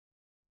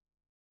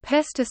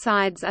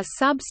Pesticides are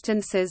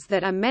substances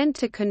that are meant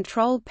to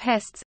control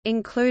pests,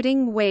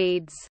 including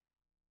weeds.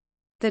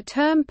 The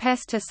term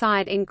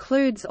pesticide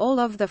includes all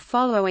of the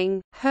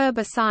following: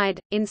 herbicide,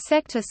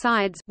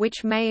 insecticides,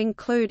 which may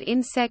include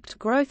insect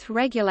growth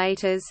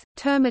regulators,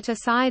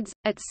 termiticides,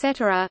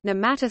 etc.,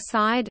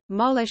 nematicide,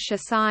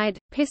 molluscicide,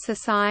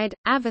 piscicide,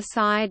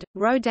 avicide,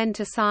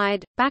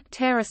 rodenticide,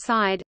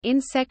 bactericide,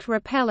 insect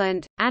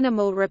repellent,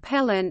 animal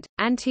repellent,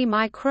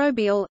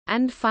 antimicrobial,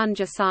 and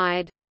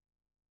fungicide.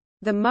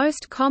 The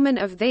most common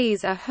of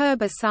these are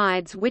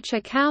herbicides, which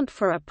account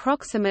for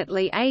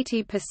approximately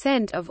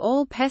 80% of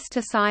all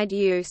pesticide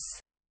use.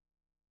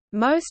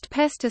 Most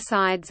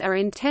pesticides are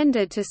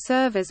intended to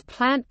serve as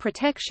plant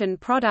protection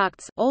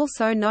products,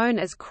 also known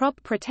as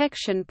crop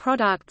protection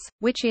products,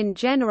 which in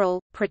general,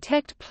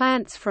 protect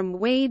plants from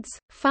weeds,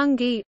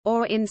 fungi,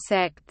 or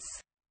insects.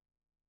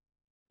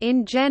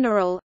 In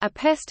general, a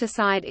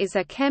pesticide is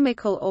a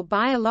chemical or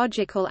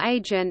biological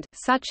agent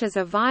such as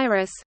a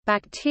virus,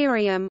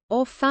 bacterium,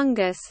 or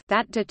fungus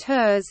that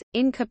deters,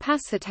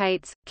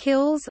 incapacitates,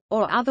 kills,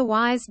 or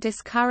otherwise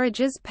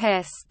discourages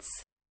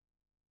pests.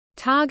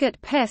 Target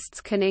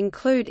pests can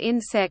include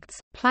insects,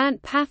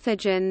 plant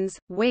pathogens,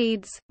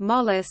 weeds,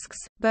 mollusks,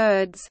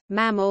 birds,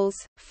 mammals,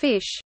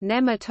 fish,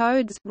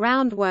 nematodes,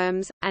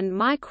 roundworms, and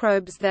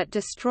microbes that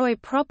destroy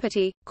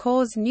property,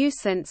 cause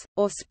nuisance,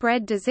 or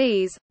spread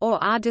disease, or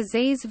are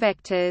disease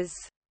vectors.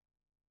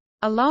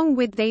 Along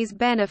with these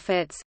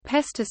benefits,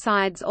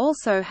 pesticides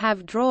also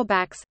have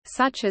drawbacks,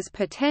 such as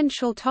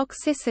potential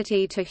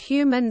toxicity to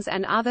humans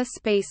and other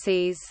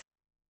species.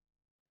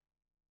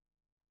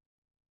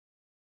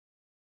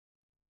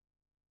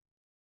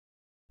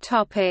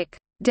 Topic: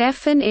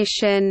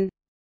 Definition.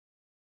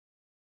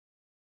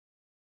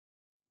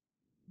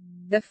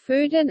 The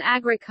Food and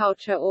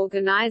Agriculture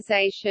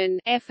Organization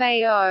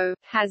 (FAO)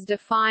 has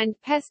defined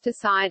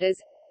pesticide as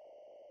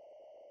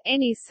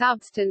any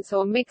substance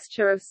or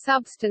mixture of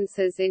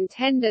substances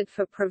intended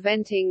for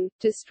preventing,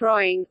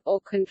 destroying, or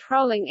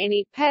controlling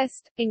any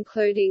pest,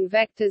 including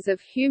vectors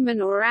of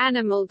human or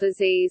animal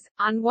disease,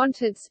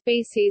 unwanted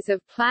species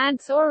of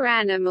plants or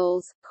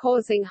animals,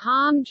 causing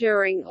harm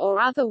during or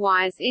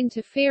otherwise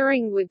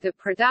interfering with the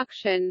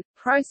production,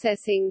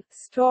 processing,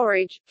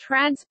 storage,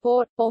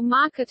 transport, or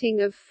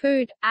marketing of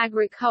food,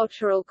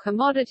 agricultural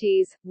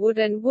commodities, wood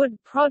and wood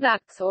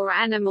products or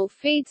animal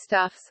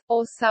feedstuffs,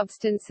 or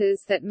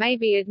substances that may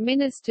be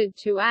administered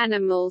to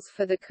animals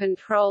for the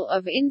control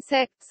of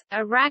insects,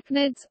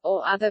 arachnids,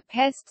 or other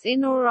pests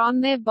in or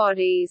on their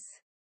bodies.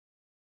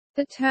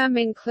 The term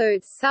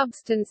includes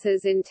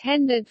substances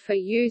intended for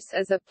use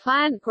as a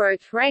plant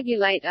growth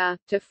regulator,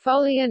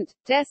 defoliant,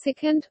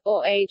 desiccant,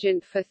 or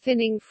agent for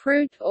thinning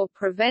fruit or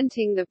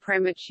preventing the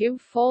premature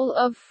fall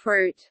of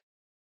fruit.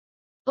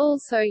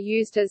 Also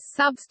used as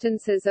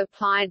substances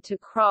applied to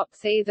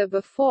crops either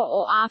before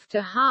or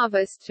after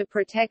harvest to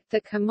protect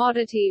the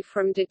commodity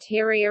from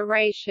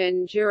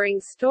deterioration during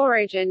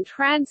storage and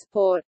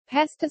transport.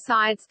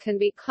 Pesticides can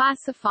be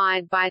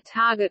classified by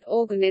target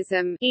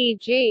organism,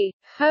 e.g.,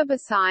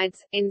 herbicides,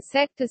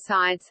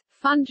 insecticides,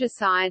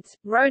 fungicides,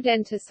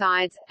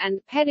 rodenticides,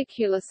 and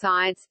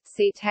pediculicides.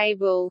 See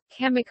table.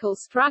 Chemical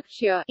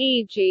structure,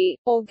 e.g.,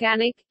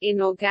 organic,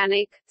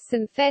 inorganic,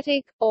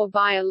 synthetic, or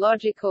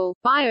biological.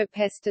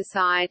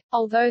 Biopesticide,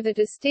 although the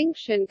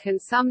distinction can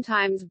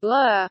sometimes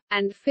blur,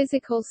 and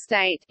physical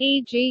state,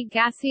 e.g.,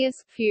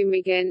 gaseous,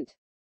 fumigant.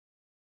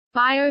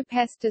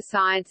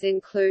 Biopesticides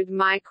include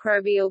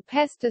microbial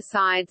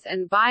pesticides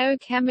and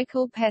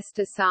biochemical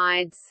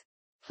pesticides.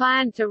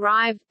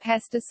 Plant-derived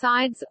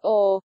pesticides,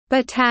 or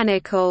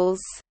botanicals,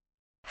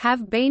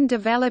 have been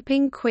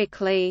developing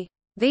quickly.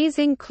 These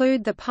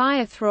include the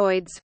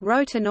pyrethroids,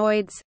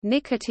 rotinoids,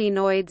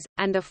 nicotinoids,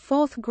 and a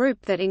fourth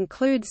group that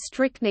includes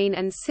strychnine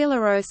and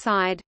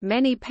silaroside.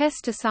 Many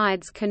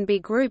pesticides can be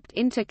grouped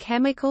into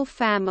chemical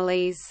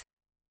families.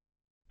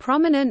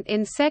 Prominent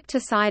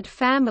insecticide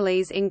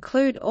families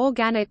include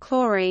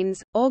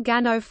organochlorines,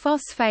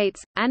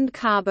 organophosphates, and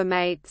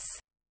carbamates.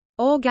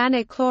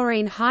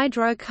 Organochlorine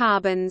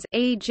hydrocarbons,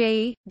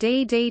 e.g.,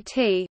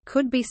 DDT,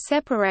 could be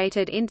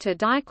separated into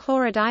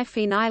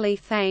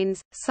dichlorodiphenylethanes,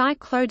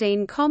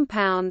 cyclodene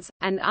compounds,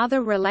 and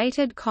other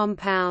related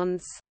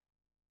compounds.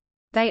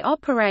 They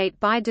operate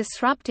by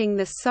disrupting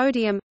the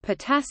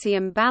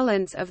sodium-potassium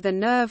balance of the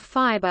nerve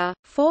fiber,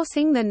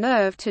 forcing the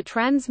nerve to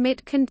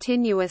transmit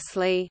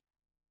continuously.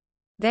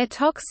 Their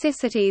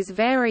toxicities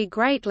vary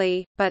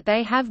greatly, but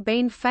they have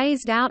been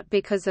phased out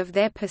because of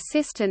their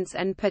persistence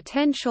and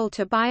potential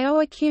to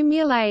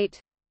bioaccumulate.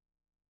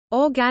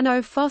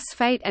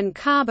 Organophosphate and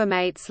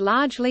carbamates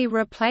largely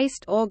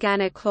replaced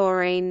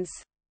organochlorines.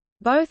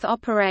 Both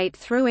operate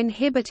through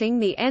inhibiting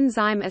the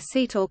enzyme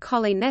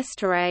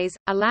acetylcholinesterase,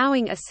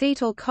 allowing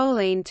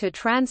acetylcholine to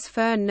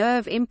transfer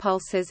nerve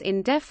impulses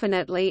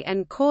indefinitely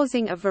and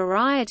causing a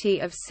variety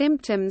of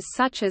symptoms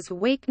such as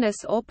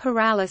weakness or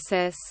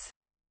paralysis.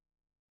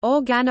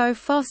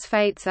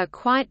 Organophosphates are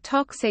quite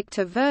toxic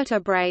to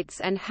vertebrates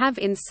and have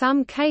in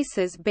some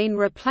cases been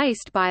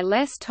replaced by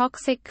less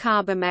toxic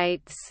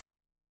carbamates.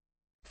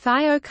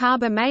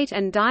 Thiocarbamate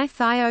and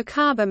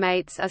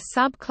dithiocarbamates are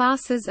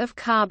subclasses of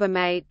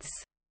carbamates.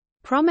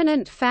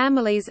 Prominent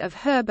families of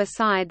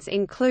herbicides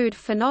include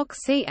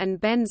phenoxy and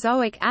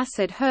benzoic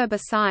acid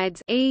herbicides,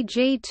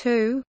 e.g.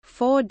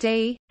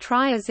 2,4-D,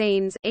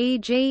 triazines,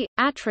 e.g.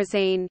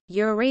 atrazine,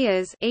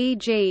 ureas,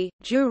 e.g.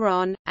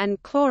 duron,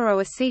 and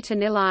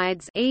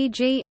chloroacetanilides,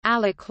 e.g.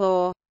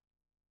 allichlor.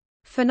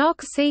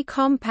 Phenoxy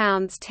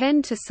compounds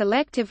tend to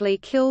selectively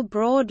kill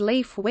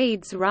broadleaf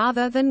weeds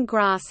rather than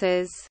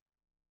grasses.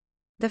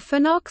 The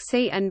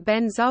phenoxy and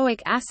benzoic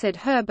acid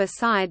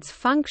herbicides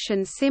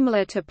function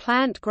similar to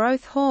plant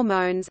growth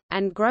hormones,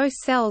 and grow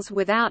cells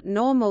without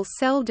normal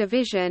cell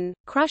division,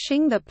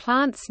 crushing the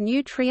plant's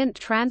nutrient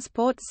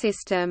transport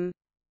system.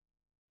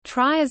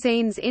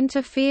 Triazines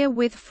interfere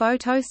with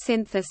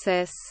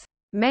photosynthesis.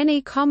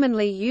 Many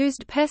commonly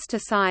used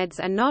pesticides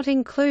are not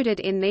included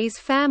in these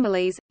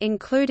families,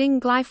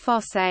 including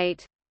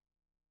glyphosate.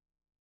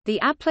 The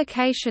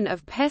application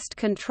of pest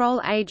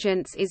control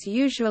agents is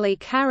usually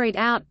carried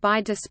out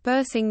by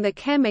dispersing the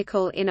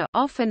chemical in a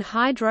often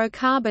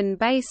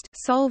hydrocarbon-based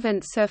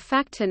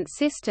solvent-surfactant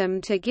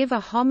system to give a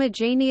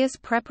homogeneous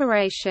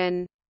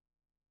preparation.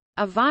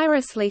 A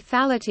virus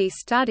lethality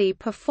study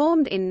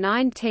performed in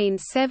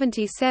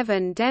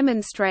 1977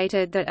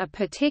 demonstrated that a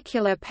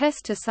particular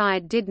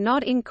pesticide did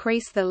not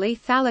increase the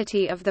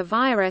lethality of the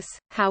virus,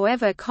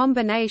 however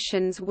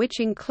combinations which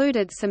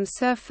included some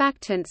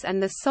surfactants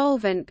and the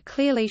solvent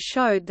clearly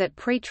showed that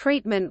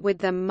pretreatment with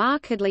them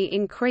markedly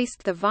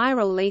increased the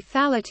viral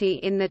lethality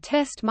in the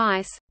test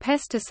mice.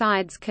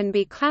 Pesticides can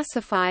be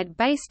classified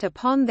based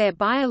upon their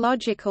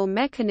biological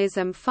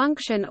mechanism,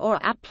 function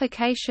or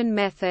application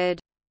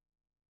method.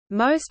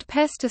 Most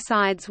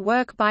pesticides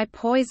work by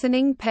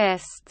poisoning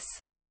pests.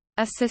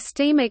 A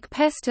systemic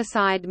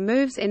pesticide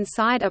moves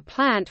inside a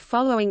plant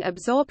following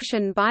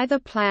absorption by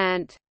the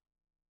plant.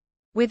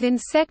 With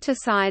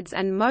insecticides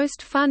and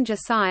most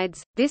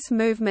fungicides, this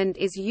movement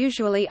is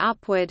usually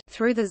upward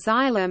through the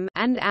xylem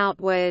and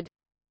outward.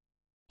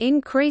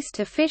 Increased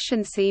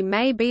efficiency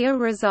may be a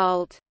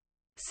result.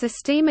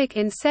 Systemic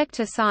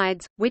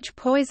insecticides, which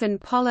poison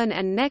pollen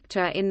and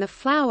nectar in the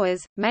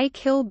flowers, may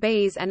kill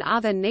bees and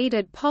other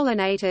needed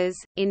pollinators.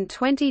 In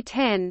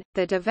 2010,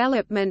 the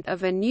development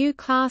of a new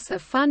class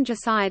of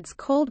fungicides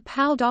called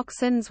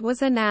paldoxins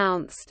was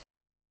announced.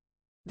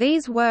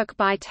 These work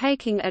by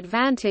taking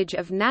advantage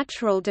of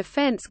natural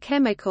defense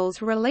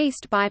chemicals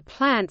released by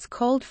plants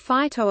called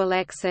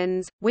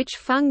phytoalexins, which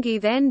fungi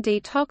then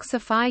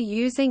detoxify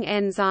using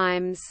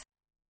enzymes.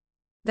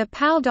 The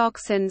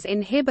paldoxins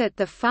inhibit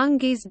the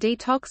fungi's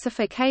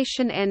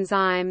detoxification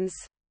enzymes.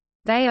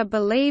 They are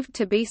believed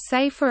to be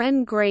safer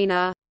and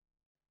greener.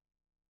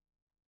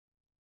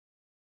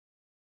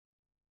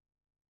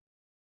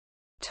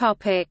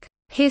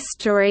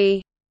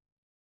 History.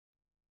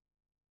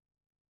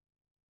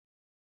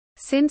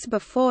 Since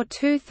before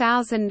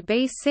 2000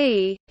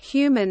 BC,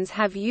 humans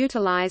have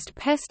utilized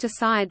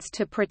pesticides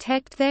to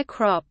protect their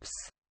crops.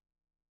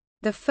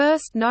 The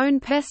first known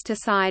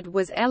pesticide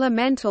was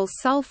elemental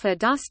sulfur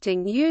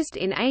dusting used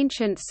in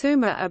ancient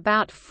Sumer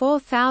about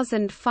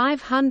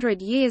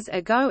 4,500 years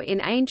ago in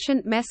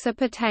ancient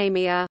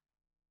Mesopotamia.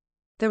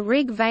 The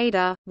Rig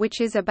Veda, which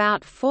is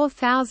about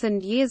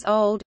 4,000 years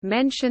old,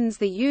 mentions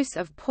the use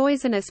of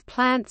poisonous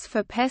plants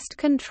for pest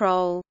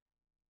control.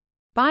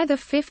 By the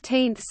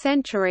 15th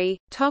century,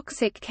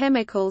 toxic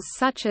chemicals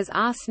such as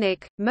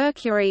arsenic,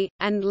 mercury,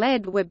 and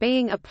lead were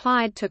being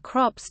applied to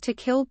crops to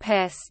kill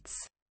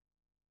pests.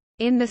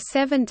 In the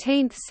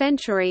 17th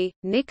century,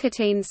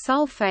 nicotine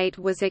sulfate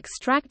was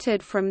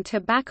extracted from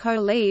tobacco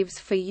leaves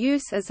for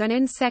use as an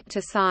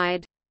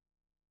insecticide.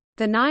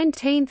 The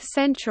 19th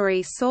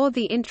century saw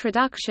the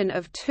introduction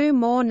of two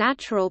more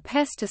natural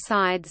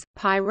pesticides,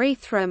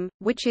 pyrethrum,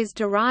 which is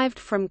derived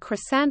from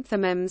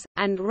chrysanthemums,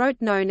 and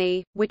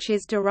rotenone, which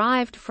is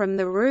derived from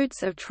the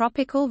roots of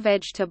tropical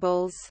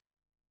vegetables.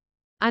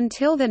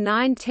 Until the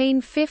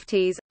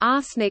 1950s,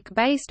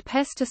 arsenic-based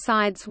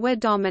pesticides were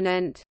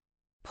dominant.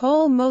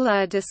 Paul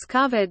Muller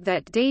discovered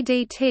that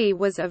DDT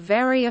was a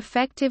very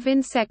effective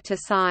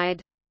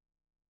insecticide.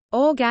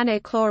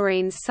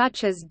 Organochlorines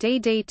such as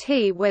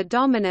DDT were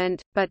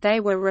dominant, but they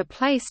were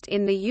replaced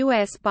in the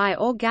U.S. by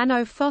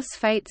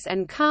organophosphates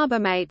and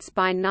carbamates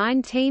by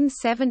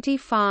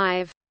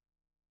 1975.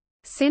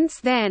 Since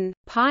then,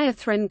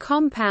 pyrethrin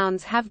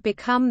compounds have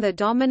become the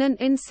dominant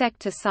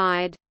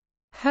insecticide.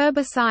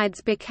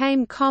 Herbicides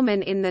became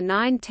common in the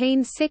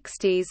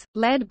 1960s,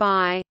 led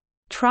by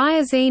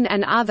triazine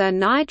and other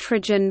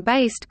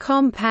nitrogen-based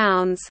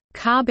compounds,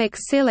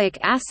 carboxylic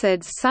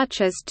acids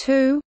such as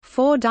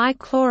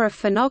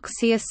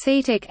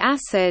 2,4-dichlorophenoxyacetic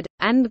acid,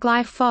 and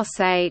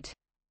glyphosate.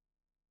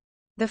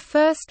 The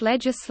first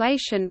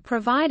legislation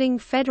providing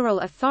federal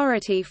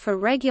authority for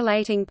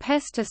regulating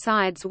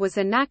pesticides was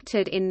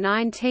enacted in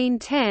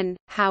 1910,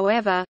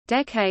 however,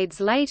 decades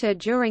later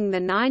during the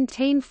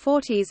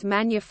 1940s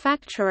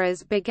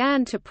manufacturers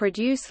began to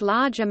produce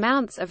large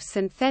amounts of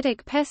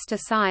synthetic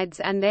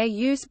pesticides and their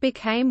use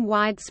became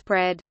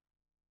widespread.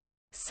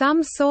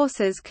 Some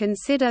sources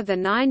consider the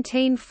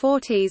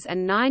 1940s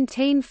and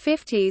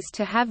 1950s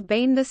to have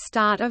been the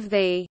start of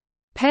the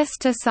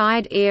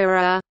pesticide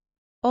era.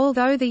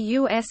 Although the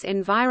U.S.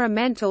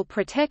 Environmental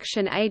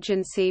Protection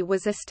Agency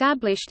was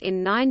established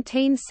in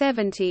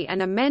 1970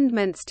 and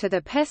amendments to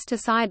the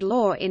pesticide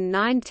law in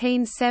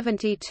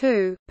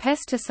 1972,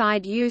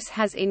 pesticide use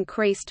has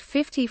increased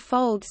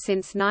 50-fold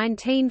since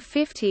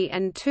 1950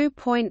 and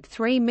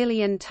 2.3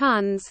 million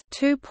tons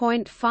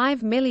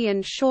 (2.5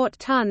 million short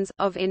tons)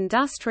 of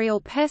industrial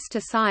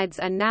pesticides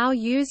are now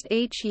used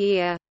each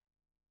year.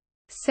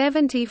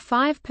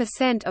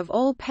 75% of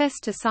all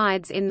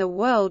pesticides in the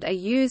world are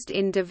used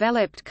in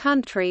developed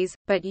countries,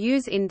 but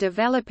use in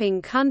developing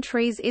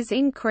countries is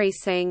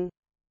increasing.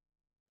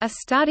 A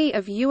study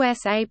of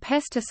USA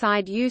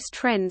pesticide use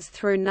trends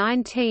through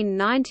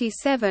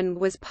 1997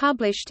 was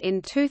published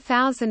in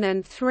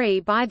 2003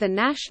 by the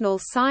National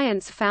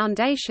Science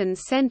Foundation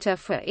Center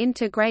for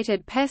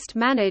Integrated Pest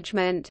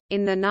Management.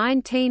 In the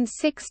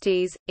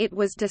 1960s, it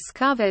was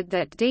discovered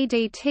that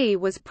DDT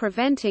was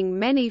preventing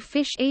many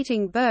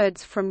fish-eating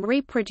birds from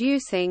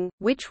reproducing,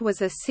 which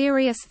was a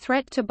serious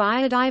threat to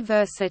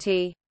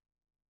biodiversity.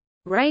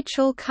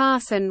 Rachel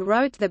Carson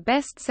wrote the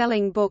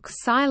best-selling book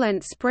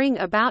Silent Spring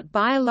about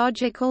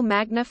biological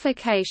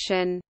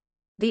magnification.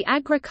 The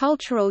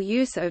agricultural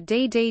use of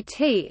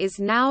DDT is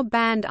now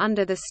banned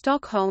under the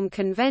Stockholm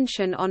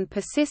Convention on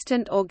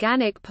Persistent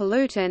Organic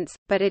Pollutants,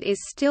 but it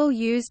is still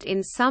used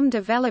in some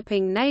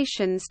developing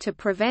nations to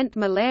prevent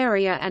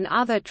malaria and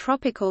other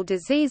tropical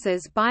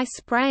diseases by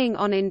spraying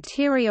on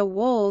interior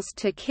walls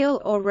to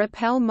kill or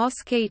repel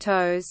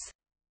mosquitoes.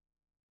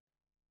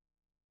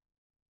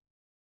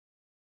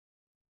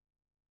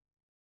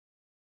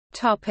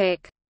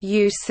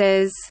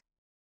 Uses.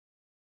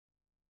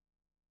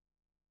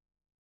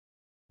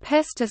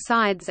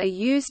 Pesticides are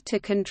used to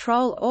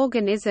control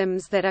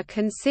organisms that are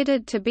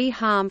considered to be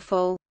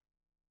harmful.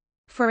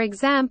 For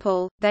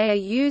example, they are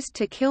used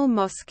to kill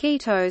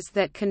mosquitoes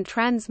that can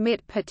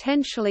transmit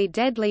potentially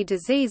deadly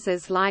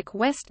diseases like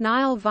West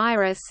Nile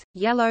virus,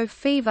 yellow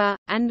fever,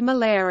 and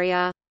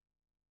malaria.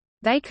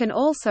 They can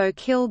also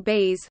kill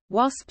bees,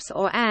 wasps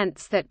or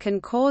ants that can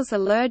cause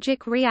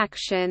allergic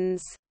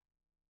reactions.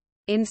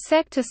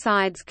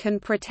 Insecticides can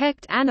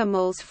protect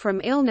animals from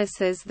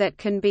illnesses that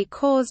can be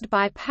caused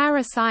by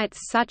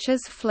parasites such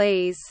as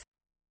fleas.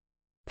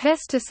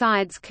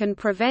 Pesticides can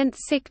prevent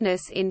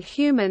sickness in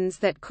humans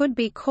that could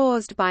be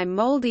caused by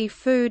moldy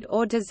food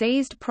or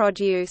diseased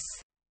produce.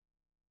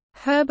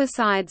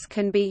 Herbicides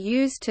can be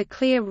used to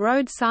clear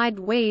roadside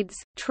weeds,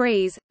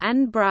 trees,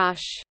 and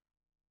brush.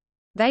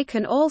 They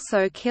can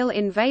also kill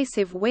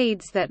invasive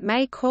weeds that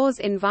may cause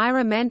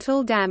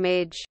environmental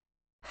damage.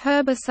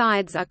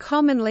 Herbicides are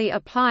commonly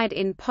applied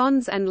in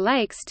ponds and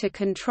lakes to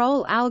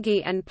control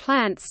algae and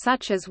plants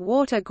such as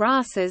water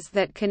grasses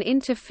that can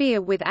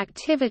interfere with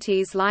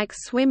activities like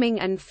swimming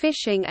and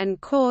fishing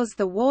and cause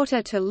the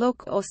water to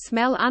look or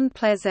smell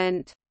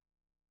unpleasant.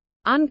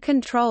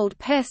 Uncontrolled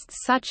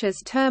pests such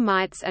as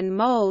termites and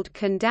mold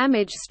can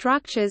damage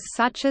structures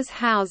such as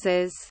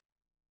houses.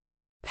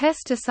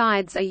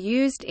 Pesticides are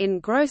used in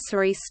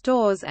grocery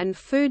stores and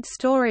food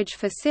storage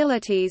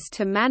facilities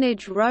to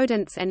manage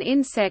rodents and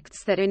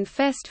insects that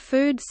infest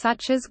food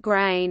such as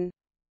grain.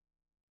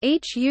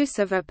 Each use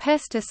of a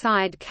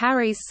pesticide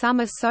carries some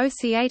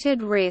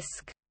associated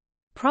risk.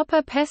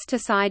 Proper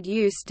pesticide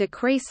use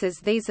decreases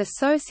these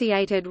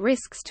associated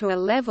risks to a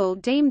level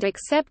deemed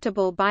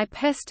acceptable by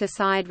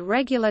pesticide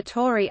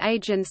regulatory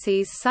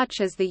agencies such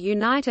as the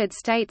United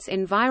States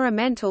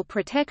Environmental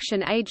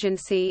Protection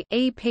Agency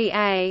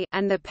 (EPA)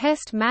 and the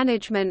Pest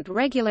Management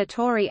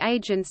Regulatory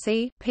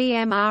Agency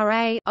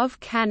 (PMRA) of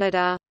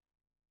Canada.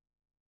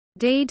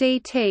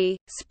 DDT,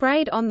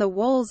 sprayed on the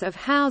walls of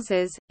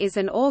houses, is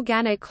an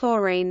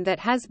organochlorine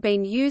that has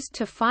been used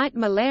to fight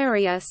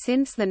malaria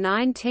since the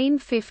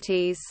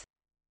 1950s.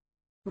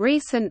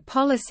 Recent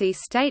policy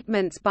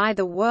statements by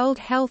the World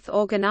Health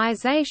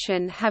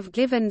Organization have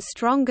given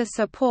stronger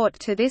support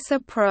to this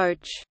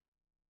approach.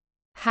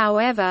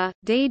 However,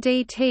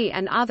 DDT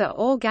and other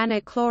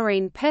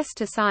organochlorine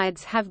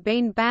pesticides have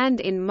been banned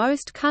in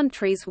most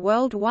countries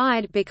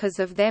worldwide because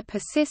of their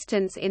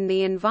persistence in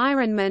the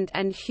environment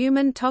and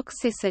human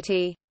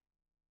toxicity.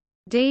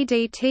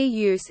 DDT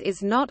use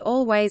is not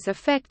always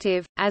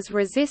effective, as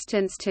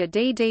resistance to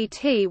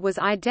DDT was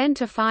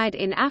identified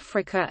in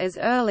Africa as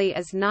early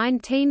as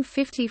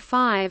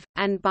 1955,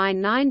 and by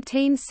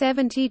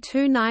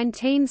 1972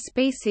 19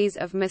 species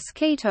of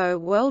mosquito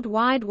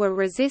worldwide were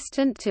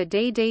resistant to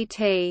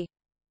DDT.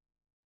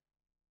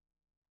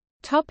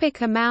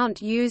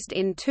 Amount used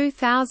in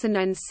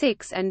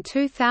 2006 and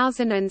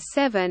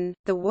 2007,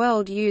 the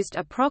world used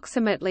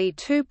approximately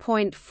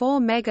 2.4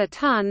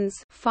 megatons,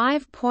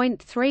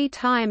 5.3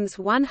 times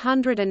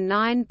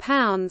 109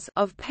 pounds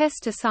of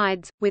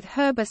pesticides, with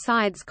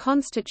herbicides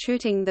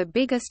constituting the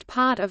biggest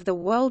part of the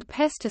world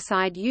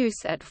pesticide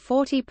use at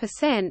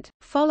 40%,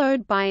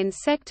 followed by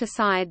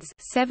insecticides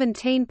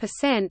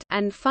 17%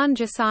 and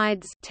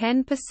fungicides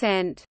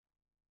 10%.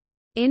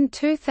 In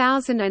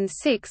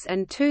 2006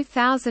 and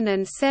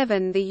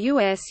 2007 the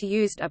U.S.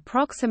 used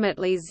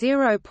approximately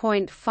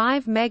 0.5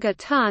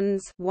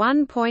 megatons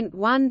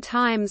 (1.1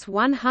 times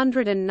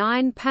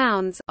 109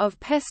 pounds) of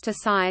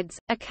pesticides,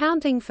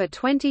 accounting for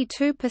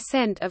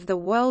 22% of the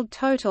world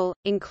total,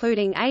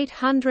 including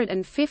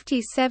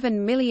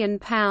 857 million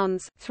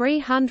pounds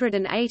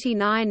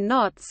 (389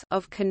 knots)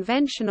 of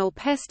conventional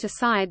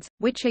pesticides,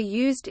 which are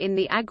used in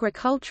the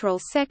agricultural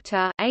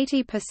sector.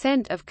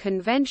 80% of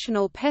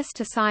conventional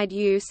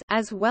pesticide use,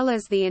 as well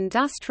as the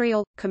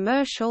industrial,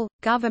 commercial,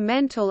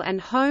 governmental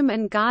and home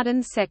and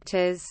garden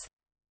sectors.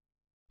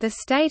 The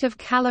state of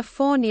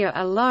California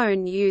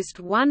alone used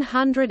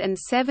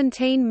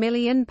 117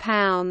 million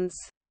pounds.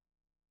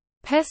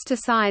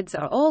 Pesticides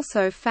are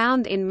also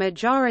found in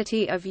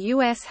majority of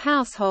U.S.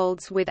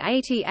 households, with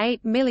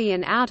 88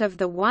 million out of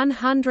the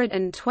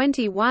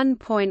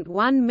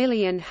 121.1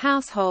 million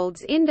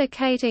households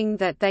indicating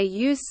that they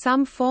use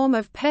some form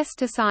of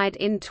pesticide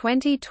in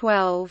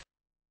 2012.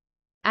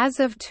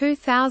 As of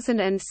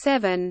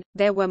 2007,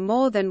 there were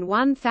more than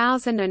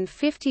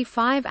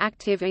 1,055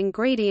 active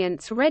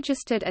ingredients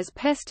registered as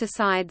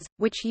pesticides,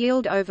 which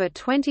yield over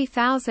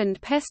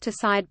 20,000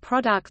 pesticide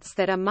products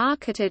that are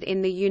marketed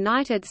in the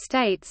United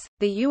States.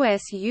 The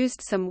U.S.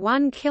 used some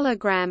 1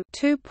 kilogram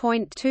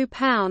 (2.2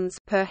 pounds)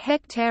 per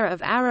hectare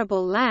of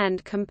arable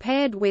land,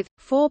 compared with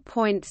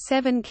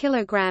 4.7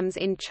 kilograms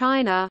in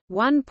China,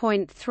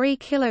 1.3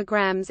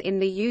 kilograms in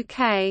the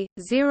UK,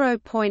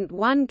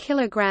 0.1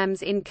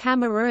 kilograms in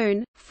Cameroon,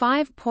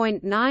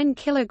 5.9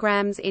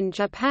 kilograms in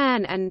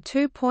Japan and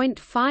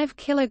 2.5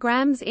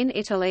 kilograms in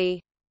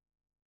Italy.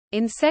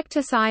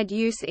 Insecticide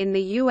use in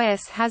the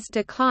U.S. has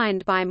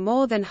declined by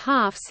more than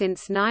half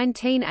since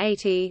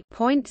 1980,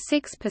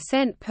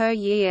 0.6% per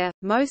year,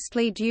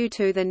 mostly due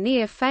to the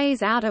near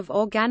phase-out of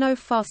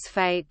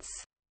organophosphates.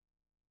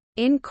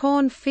 In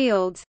corn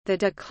fields, the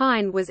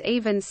decline was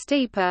even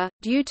steeper,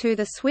 due to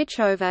the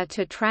switchover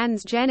to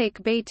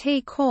transgenic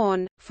Bt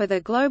corn. For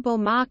the global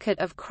market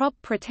of crop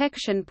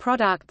protection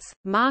products,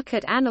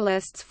 market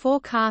analysts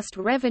forecast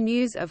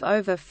revenues of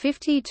over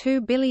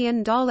 $52 billion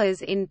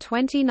in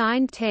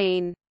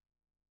 2019.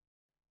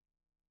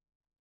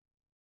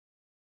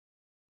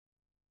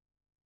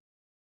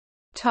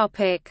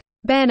 Topic: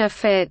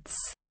 Benefits.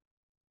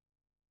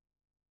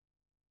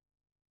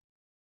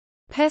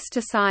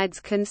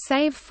 Pesticides can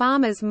save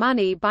farmers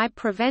money by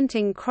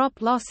preventing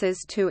crop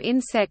losses to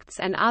insects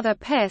and other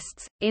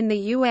pests. In the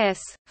U.S.,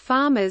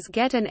 farmers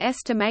get an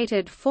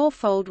estimated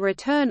fourfold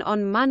return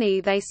on money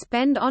they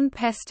spend on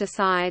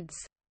pesticides.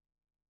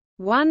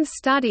 One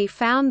study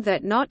found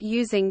that not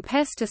using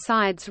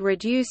pesticides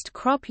reduced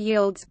crop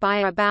yields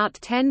by about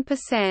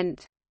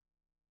 10%.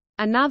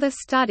 Another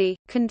study,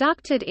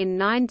 conducted in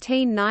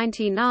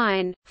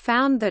 1999,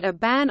 found that a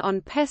ban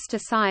on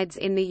pesticides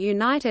in the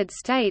United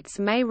States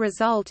may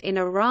result in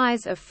a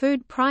rise of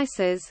food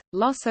prices,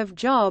 loss of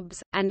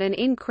jobs, and an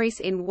increase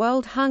in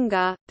world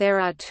hunger. There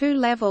are two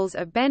levels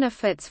of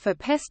benefits for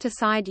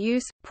pesticide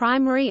use: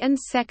 primary and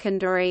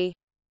secondary.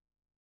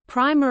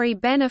 Primary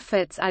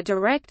benefits are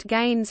direct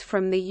gains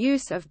from the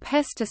use of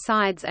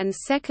pesticides, and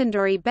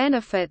secondary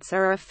benefits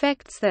are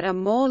effects that are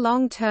more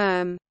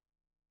long-term.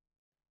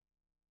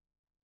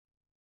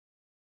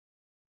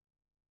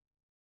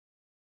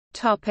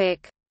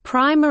 Topic: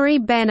 Primary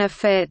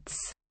benefits.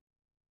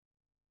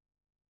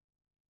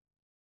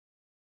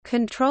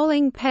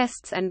 Controlling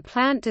pests and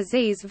plant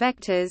disease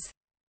vectors.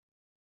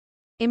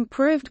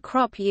 Improved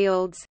crop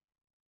yields.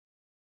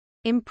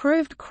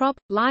 Improved crop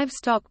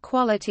livestock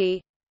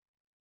quality.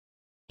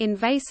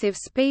 Invasive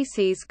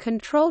species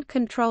control,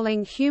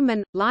 controlling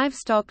human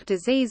livestock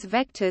disease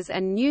vectors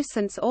and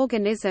nuisance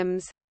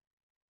organisms.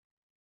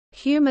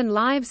 Human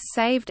lives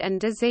saved and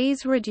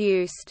disease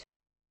reduced.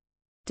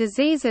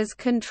 Diseases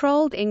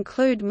controlled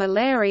include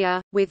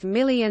malaria, with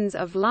millions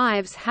of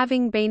lives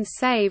having been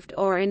saved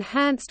or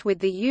enhanced with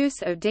the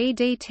use of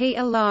DDT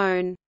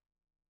alone.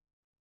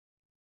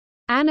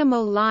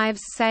 Animal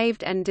lives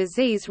saved and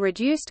disease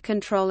reduced,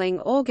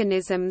 controlling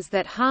organisms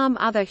that harm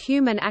other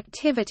human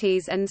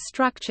activities and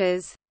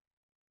structures.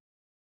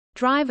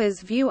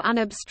 Driver's view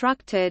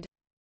unobstructed.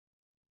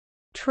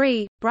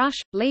 Tree, brush,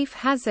 leaf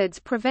hazards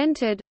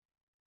prevented.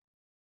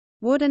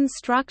 Wooden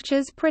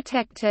structures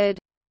protected.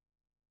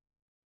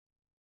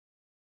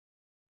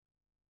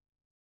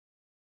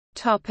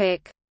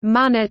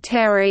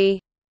 Monetary.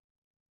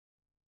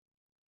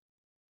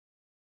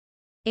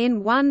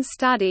 In one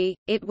study,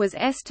 it was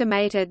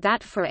estimated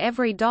that for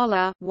every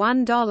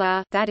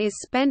 $1 that is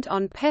spent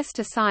on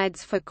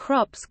pesticides for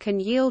crops can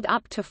yield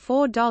up to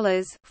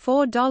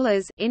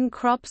 $4 in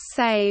crops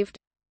saved.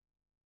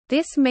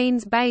 This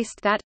means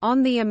based that,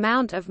 on the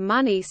amount of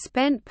money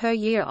spent per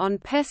year on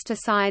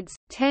pesticides,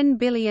 $10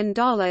 billion,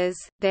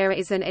 there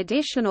is an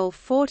additional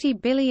 $40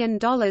 billion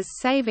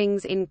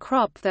savings in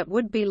crop that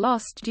would be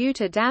lost due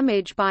to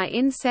damage by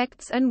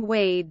insects and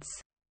weeds.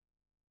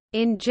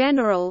 In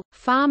general,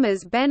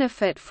 farmers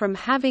benefit from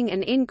having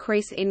an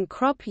increase in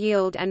crop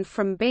yield and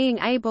from being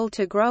able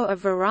to grow a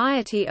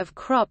variety of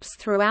crops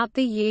throughout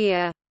the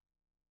year.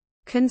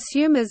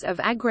 Consumers of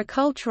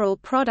agricultural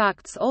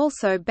products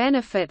also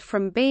benefit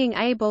from being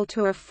able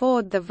to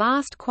afford the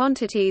vast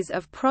quantities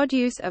of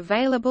produce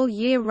available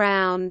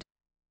year-round.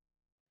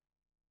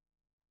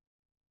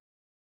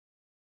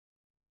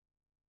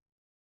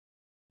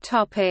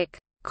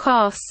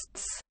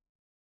 Costs.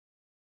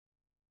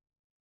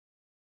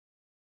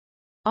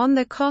 On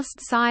the cost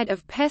side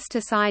of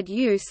pesticide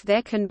use,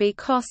 there can be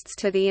costs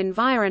to the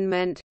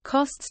environment,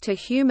 costs to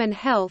human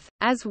health,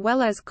 as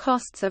well as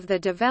costs of the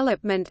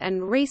development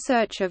and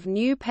research of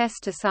new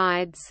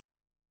pesticides.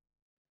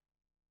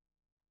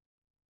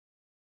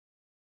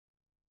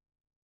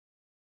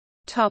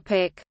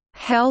 Topic: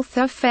 Health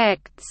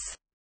effects.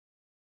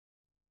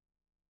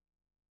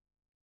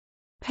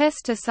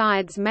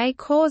 Pesticides may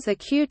cause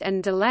acute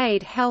and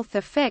delayed health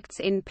effects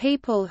in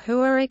people who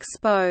are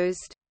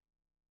exposed.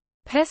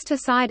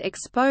 Pesticide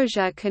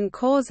exposure can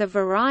cause a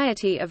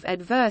variety of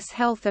adverse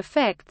health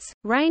effects,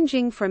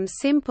 ranging from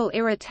simple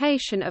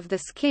irritation of the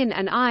skin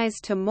and eyes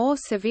to more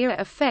severe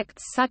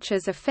effects such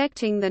as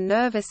affecting the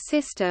nervous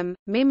system,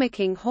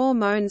 mimicking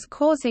hormones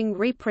causing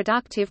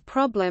reproductive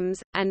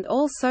problems, and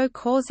also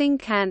causing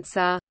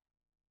cancer.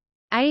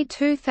 A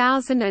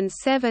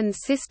 2007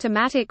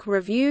 systematic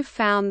review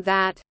found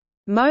that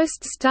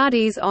most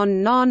studies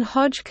on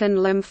non-Hodgkin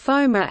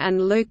lymphoma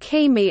and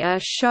leukemia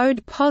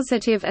showed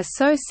positive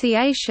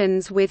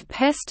associations with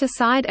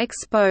pesticide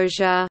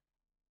exposure,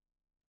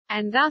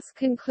 and thus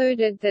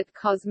concluded that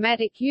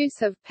cosmetic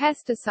use of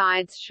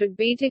pesticides should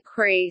be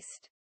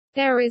decreased.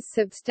 There is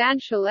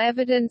substantial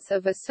evidence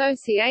of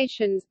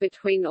associations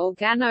between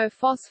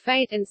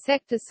organophosphate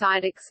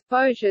insecticide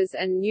exposures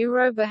and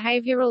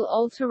neurobehavioral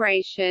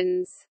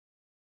alterations.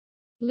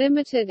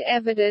 Limited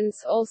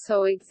evidence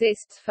also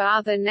exists for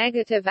other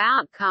negative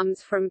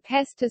outcomes from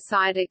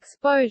pesticide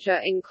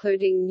exposure,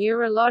 including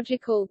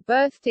neurological,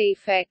 birth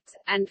defects,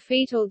 and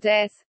fetal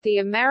death. The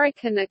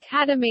American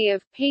Academy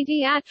of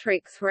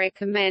Pediatrics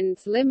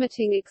recommends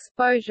limiting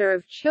exposure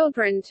of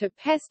children to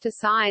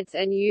pesticides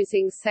and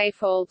using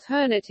safe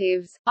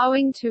alternatives.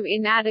 Owing to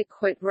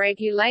inadequate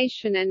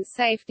regulation and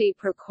safety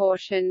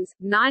precautions,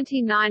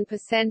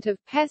 99% of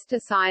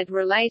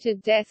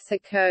pesticide-related deaths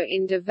occur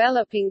in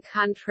developing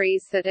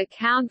countries that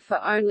account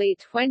for only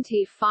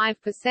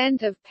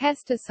 25% of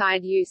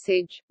pesticide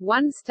usage.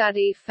 One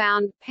study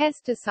found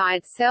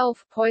pesticide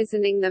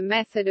self-poisoning the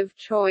method of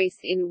choice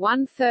in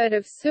 1/3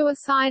 of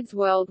suicides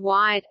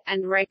worldwide,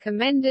 and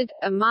recommended,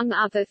 among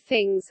other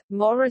things,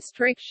 more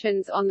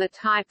restrictions on the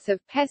types of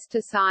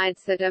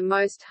pesticides that are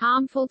most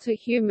harmful to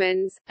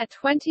humans. A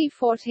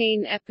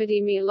 2014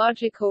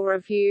 epidemiological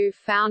review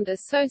found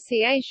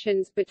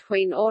associations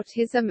between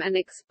autism and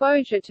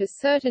exposure to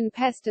certain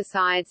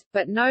pesticides,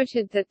 but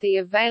noted that the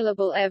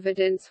available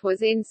evidence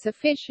was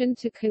insufficient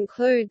to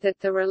conclude that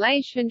the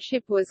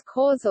relationship was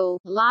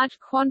causal. Large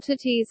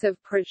quantities of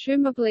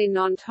presumably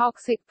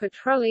non-toxic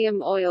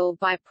petroleum oil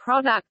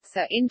byproducts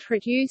are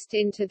introduced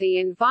into the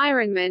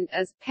environment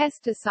as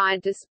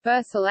pesticide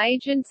dispersal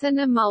agents and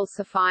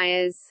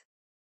emulsifiers.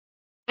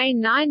 A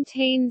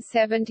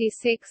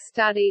 1976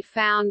 study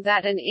found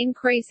that an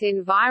increase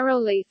in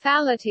viral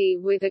lethality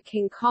with a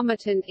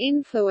concomitant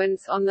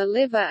influence on the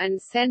liver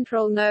and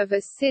central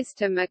nervous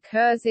system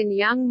occurs in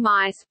young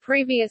mice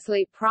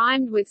previously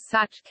primed with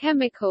such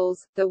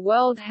chemicals. The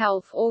World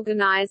Health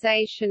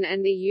Organization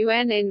and the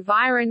UN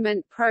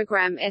Environment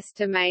Programme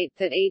estimate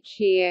that each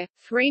year,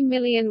 3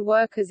 million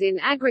workers in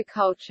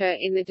agriculture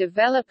in the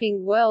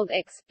developing world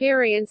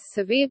experience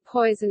severe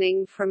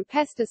poisoning from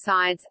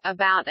pesticides,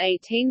 about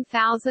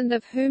 18,000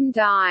 of whom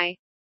die.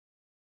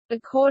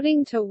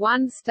 According to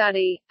one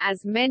study,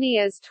 as many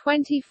as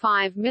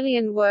 25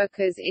 million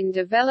workers in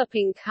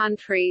developing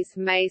countries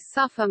may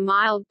suffer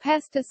mild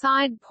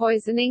pesticide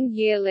poisoning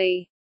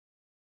yearly.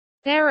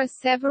 There are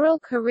several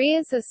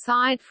careers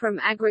aside from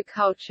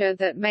agriculture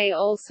that may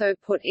also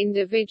put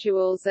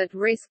individuals at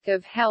risk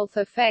of health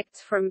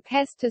effects from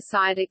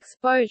pesticide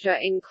exposure,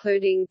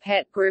 including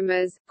pet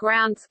groomers,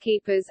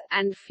 groundskeepers,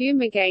 and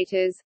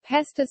fumigators.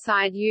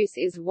 Pesticide use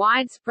is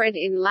widespread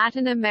in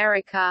Latin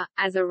America,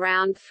 as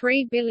around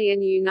 $3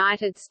 billion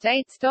United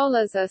States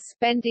dollars are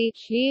spent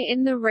each year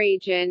in the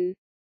region.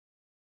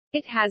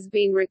 It has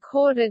been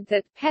recorded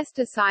that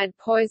pesticide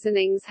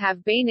poisonings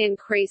have been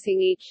increasing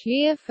each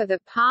year for the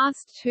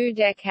past 2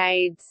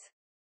 decades.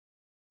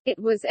 It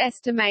was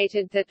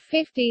estimated that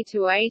 50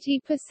 to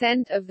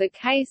 80% of the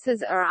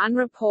cases are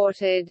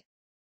unreported.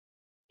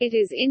 It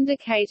is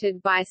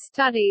indicated by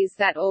studies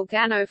that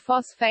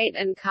organophosphate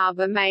and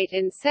carbamate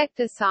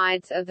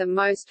insecticides are the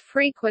most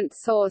frequent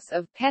source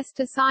of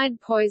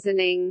pesticide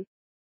poisoning.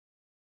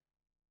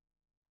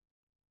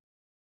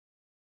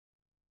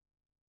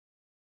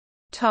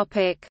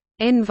 Topic: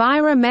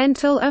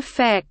 Environmental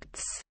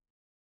effects.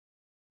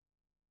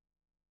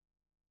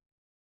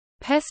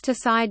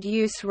 Pesticide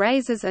use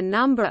raises a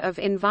number of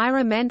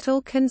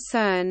environmental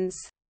concerns.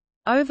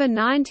 Over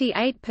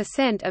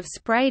 98% of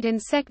sprayed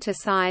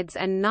insecticides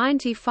and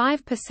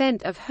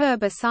 95% of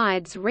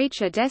herbicides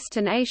reach a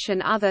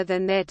destination other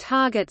than their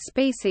target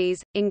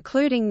species,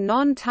 including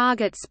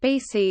non-target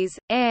species,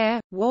 air,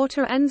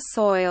 water and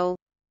soil.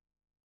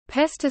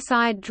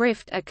 Pesticide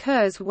drift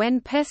occurs when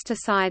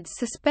pesticides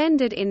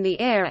suspended in the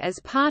air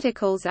as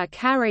particles are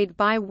carried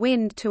by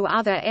wind to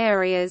other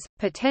areas,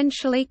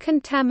 potentially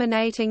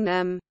contaminating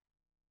them.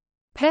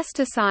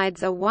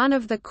 Pesticides are one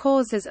of the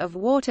causes of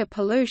water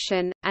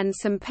pollution, and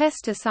some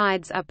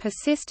pesticides are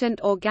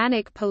persistent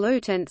organic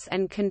pollutants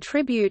and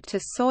contribute to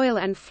soil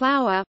and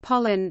flower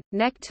pollen,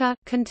 nectar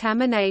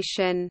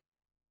contamination.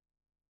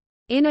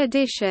 In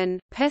addition,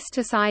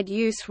 pesticide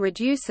use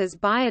reduces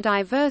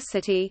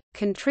biodiversity,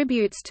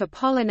 contributes to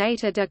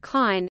pollinator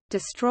decline,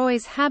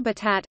 destroys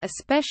habitat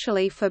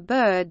especially for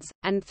birds,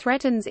 and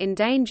threatens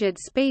endangered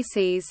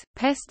species.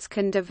 Pests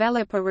can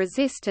develop a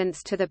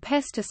resistance to the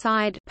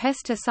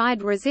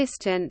pesticide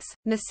resistance,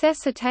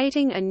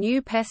 necessitating a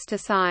new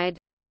pesticide.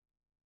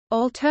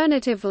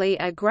 Alternatively,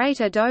 a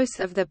greater dose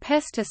of the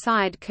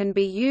pesticide can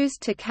be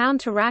used to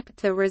counteract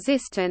the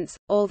resistance,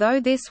 although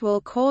this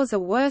will cause a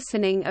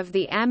worsening of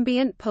the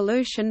ambient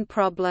pollution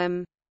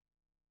problem.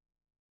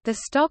 The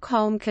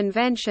Stockholm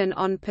Convention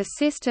on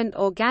Persistent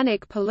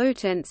Organic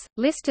Pollutants,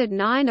 listed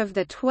 9 of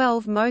the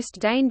 12 most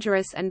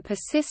dangerous and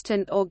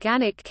persistent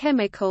organic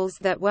chemicals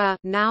that were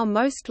now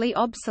mostly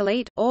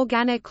obsolete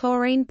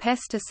organochlorine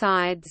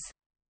pesticides.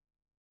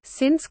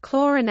 Since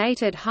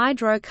chlorinated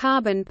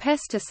hydrocarbon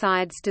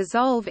pesticides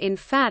dissolve in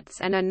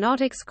fats and are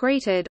not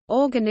excreted,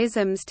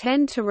 organisms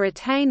tend to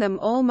retain them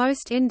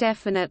almost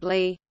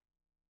indefinitely.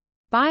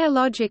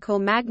 Biological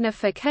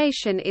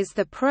magnification is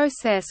the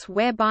process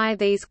whereby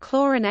these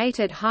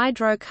chlorinated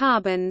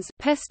hydrocarbons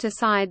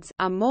pesticides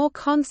are more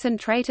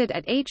concentrated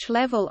at each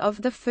level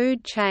of the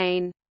food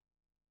chain.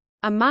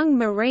 Among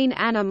marine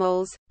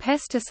animals,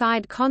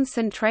 pesticide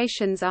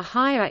concentrations are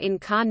higher in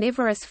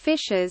carnivorous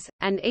fishes,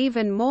 and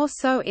even more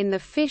so in the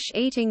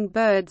fish-eating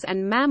birds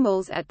and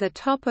mammals at the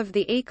top of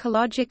the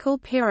ecological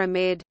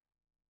pyramid.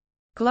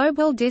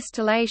 Global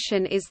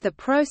distillation is the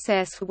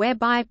process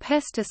whereby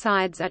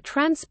pesticides are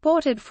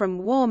transported from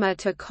warmer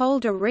to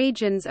colder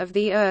regions of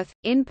the Earth,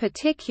 in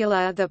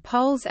particular the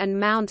poles and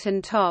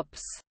mountain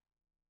tops.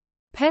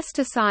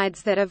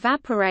 Pesticides that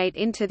evaporate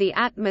into the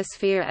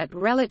atmosphere at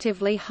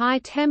relatively high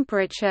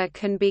temperature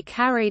can be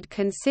carried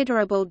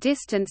considerable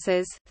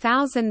distances,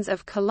 thousands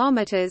of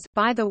kilometers,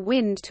 by the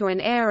wind to an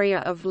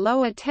area of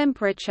lower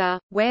temperature,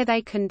 where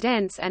they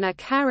condense and are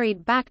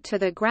carried back to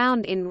the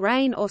ground in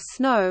rain or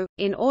snow.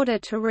 In order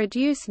to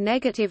reduce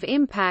negative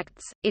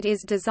impacts, it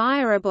is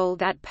desirable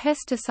that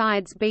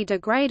pesticides be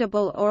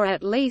degradable or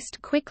at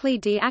least quickly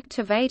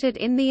deactivated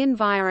in the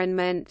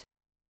environment.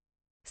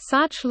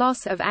 Such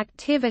loss of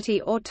activity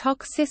or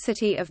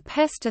toxicity of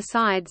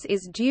pesticides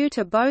is due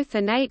to both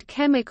innate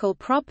chemical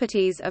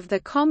properties of the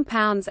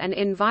compounds and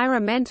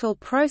environmental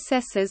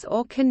processes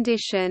or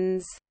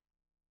conditions.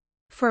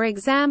 For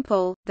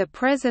example, the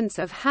presence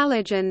of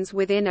halogens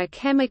within a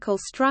chemical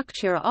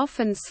structure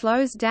often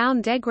slows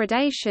down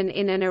degradation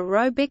in an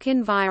aerobic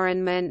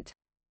environment.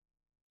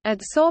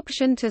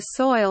 Adsorption to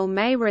soil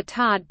may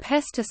retard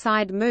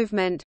pesticide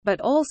movement, but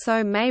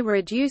also may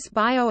reduce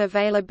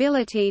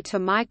bioavailability to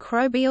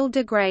microbial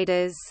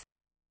degraders.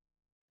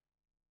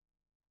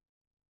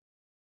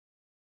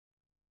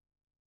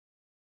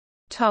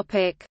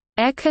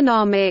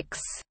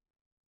 Economics.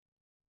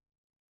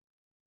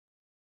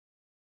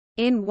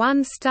 In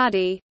one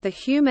study, the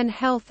human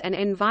health and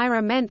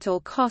environmental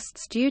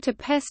costs due to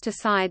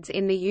pesticides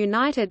in the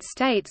United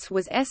States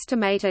was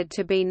estimated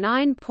to be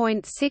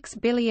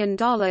 $9.6 billion,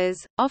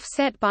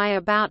 offset by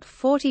about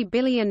 $40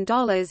 billion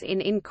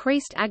in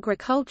increased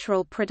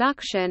agricultural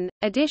production.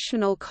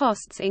 Additional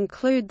costs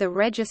include the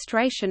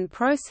registration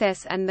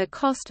process and the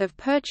cost of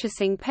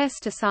purchasing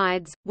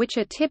pesticides, which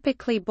are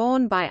typically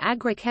borne by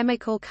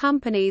agrochemical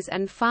companies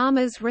and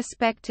farmers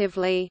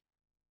respectively.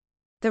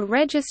 The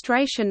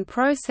registration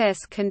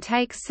process can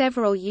take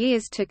several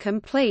years to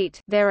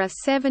complete. There are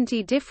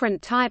 70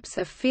 different types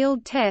of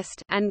field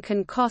test and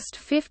can cost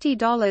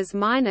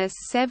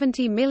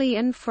 $50–70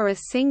 million for a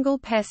single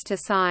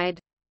pesticide.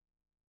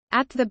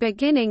 At the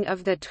beginning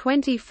of the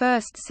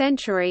 21st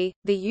century,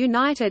 the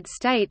United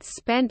States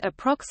spent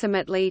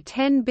approximately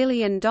 $10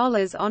 billion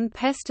on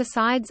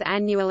pesticides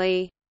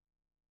annually.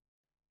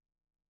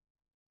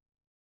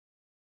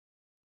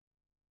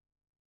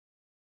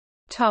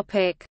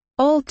 Topic: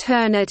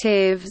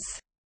 Alternatives.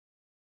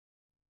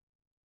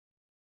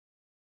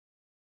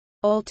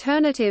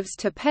 Alternatives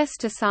to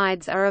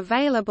pesticides are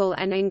available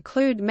and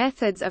include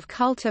methods of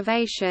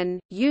cultivation,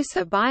 use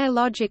of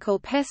biological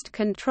pest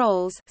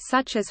controls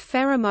such as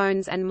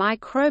pheromones and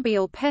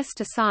microbial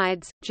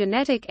pesticides,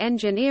 genetic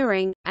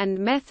engineering, and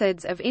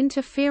methods of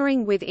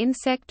interfering with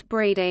insect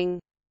breeding.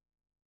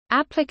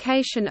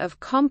 Application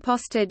of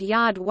composted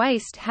yard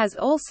waste has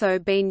also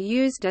been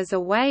used as a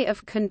way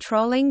of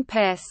controlling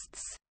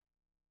pests.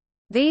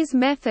 These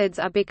methods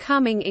are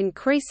becoming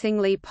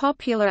increasingly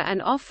popular and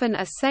often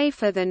are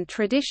safer than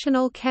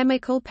traditional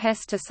chemical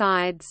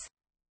pesticides.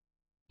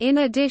 In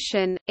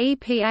addition,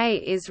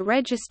 EPA is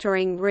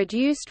registering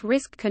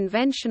reduced-risk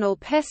conventional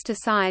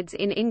pesticides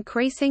in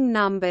increasing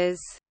numbers.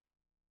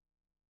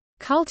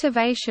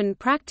 Cultivation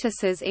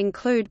practices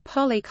include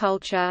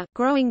polyculture,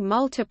 growing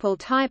multiple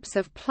types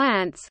of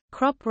plants,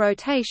 crop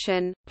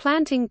rotation,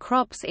 planting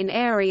crops in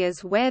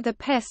areas where the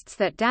pests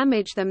that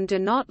damage them do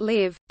not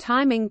live,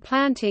 timing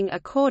planting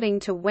according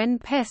to when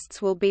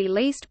pests will be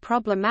least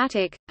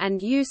problematic,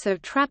 and use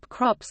of trap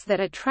crops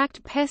that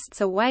attract pests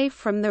away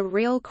from the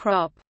real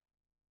crop.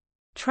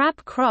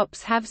 Trap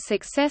crops have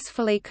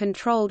successfully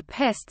controlled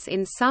pests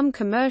in some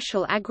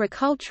commercial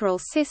agricultural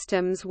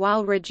systems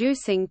while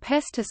reducing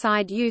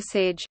pesticide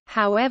usage.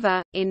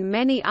 However, in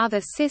many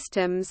other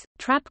systems,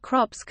 trap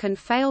crops can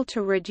fail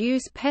to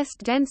reduce pest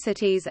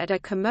densities at a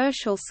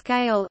commercial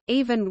scale,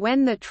 even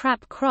when the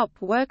trap crop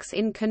works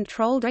in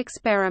controlled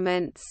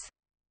experiments.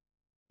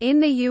 In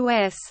the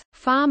U.S.,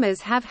 farmers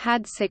have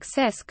had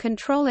success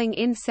controlling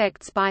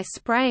insects by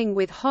spraying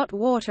with hot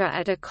water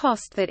at a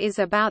cost that is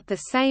about the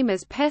same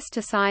as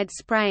pesticide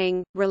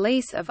spraying.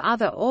 Release of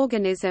other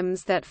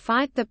organisms that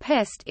fight the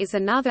pest is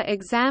another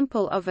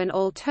example of an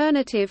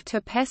alternative to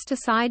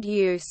pesticide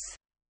use.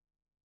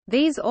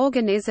 These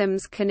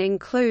organisms can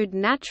include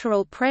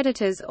natural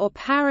predators or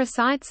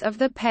parasites of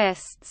the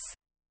pests.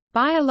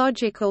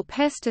 Biological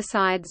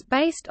pesticides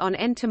based on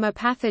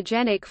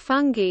entomopathogenic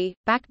fungi,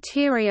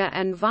 bacteria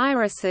and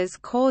viruses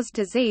cause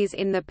disease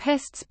in the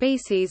pest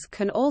species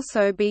can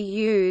also be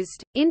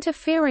used.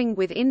 Interfering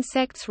with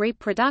insects'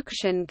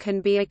 reproduction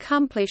can be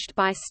accomplished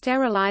by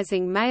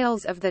sterilizing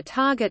males of the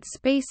target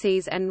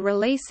species and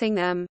releasing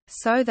them,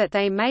 so that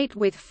they mate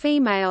with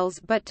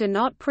females but do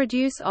not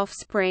produce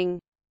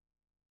offspring.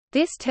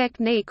 This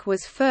technique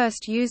was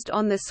first used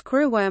on the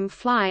screwworm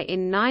fly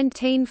in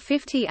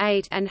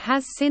 1958 and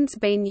has since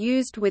been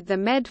used with the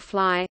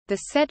medfly, the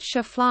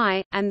tsetse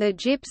fly, and the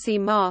gypsy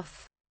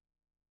moth.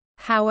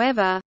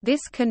 However,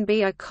 this can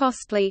be a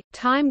costly,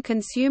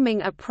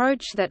 time-consuming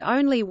approach that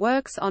only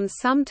works on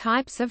some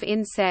types of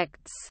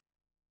insects.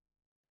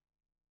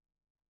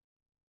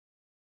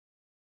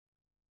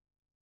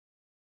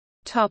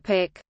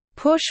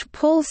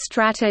 Push-pull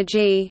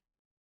strategy.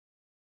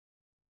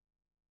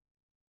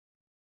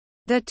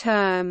 The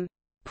term,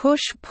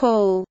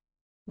 push-pull,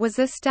 was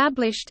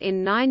established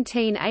in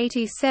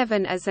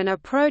 1987 as an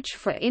approach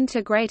for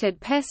integrated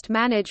pest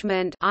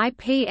management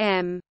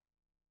 (IPM).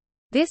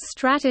 This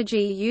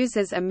strategy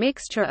uses a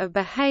mixture of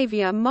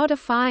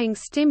behavior-modifying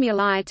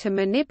stimuli to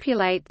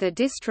manipulate the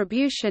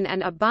distribution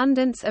and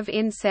abundance of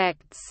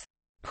insects.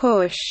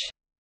 Push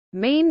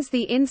means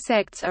the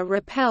insects are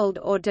repelled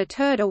or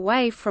deterred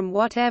away from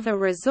whatever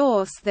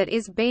resource that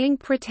is being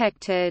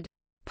protected.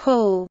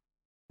 Pull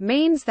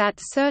means that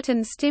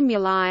certain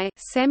stimuli,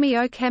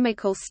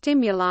 semiochemical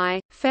stimuli,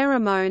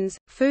 pheromones,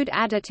 food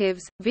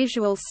additives,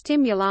 visual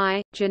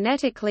stimuli,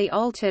 genetically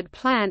altered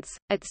plants,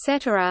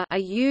 etc., are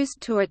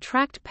used to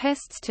attract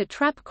pests to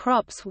trap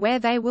crops where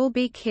they will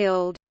be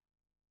killed.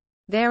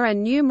 There are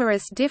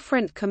numerous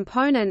different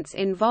components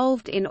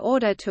involved in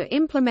order to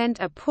implement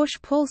a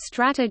push-pull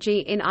strategy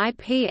in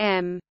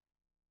IPM.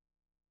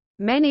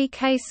 Many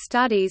case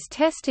studies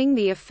testing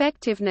the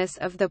effectiveness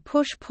of the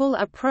push-pull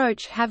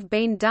approach have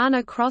been done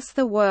across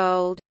the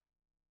world.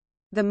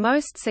 The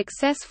most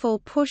successful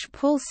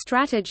push-pull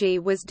strategy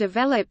was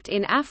developed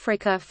in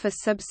Africa for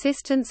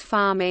subsistence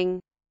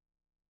farming.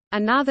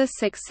 Another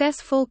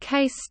successful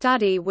case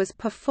study was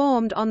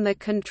performed on the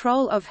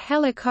control of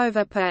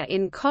Helicobacter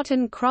in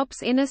cotton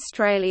crops in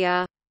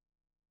Australia.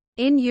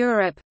 In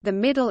Europe, the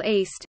Middle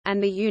East,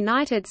 and the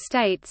United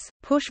States,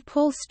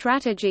 push-pull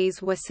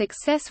strategies were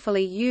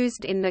successfully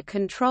used in the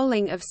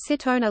controlling of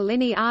Citona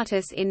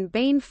lineatus in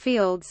bean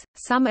fields.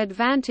 Some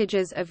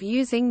advantages of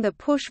using the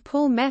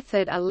push-pull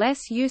method are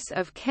less use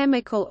of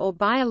chemical or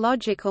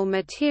biological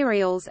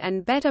materials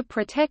and better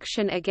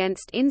protection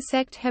against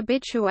insect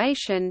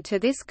habituation to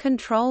this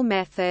control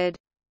method.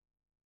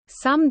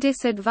 Some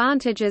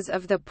disadvantages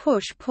of the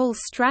push-pull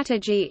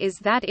strategy is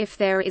that if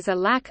there is a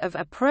lack of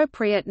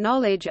appropriate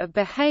knowledge of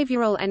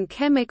behavioral and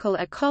chemical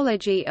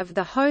ecology of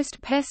the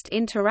host-pest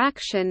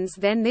interactions,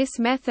 then this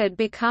method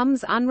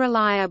becomes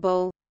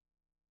unreliable.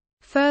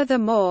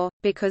 Furthermore,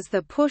 because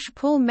the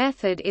push-pull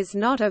method is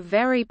not a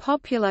very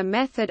popular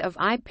method of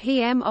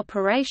IPM,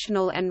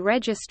 operational and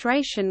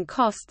registration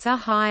costs are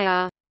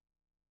higher.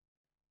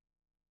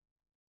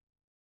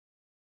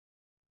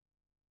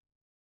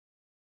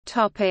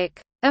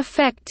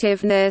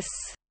 Effectiveness.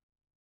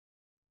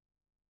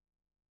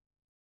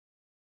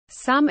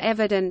 Some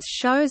evidence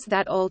shows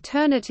that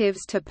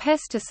alternatives to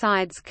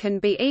pesticides can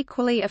be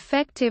equally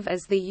effective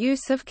as the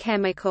use of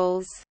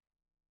chemicals.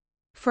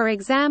 For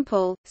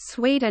example,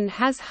 Sweden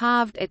has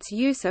halved its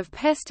use of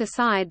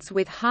pesticides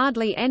with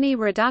hardly any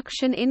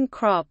reduction in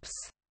crops.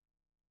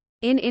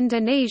 In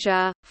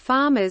Indonesia,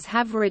 farmers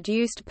have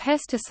reduced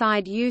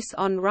pesticide use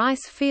on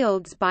rice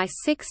fields by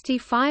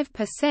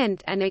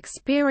 65% and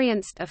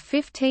experienced a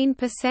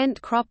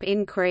 15% crop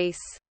increase.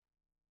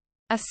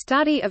 A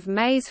study of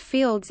maize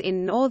fields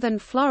in northern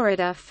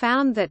Florida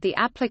found that the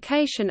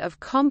application of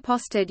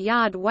composted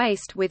yard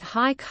waste with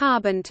high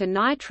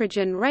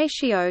carbon-to-nitrogen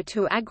ratio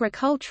to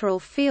agricultural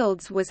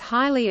fields was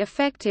highly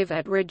effective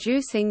at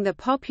reducing the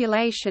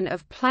population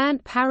of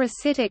plant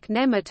parasitic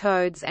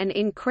nematodes and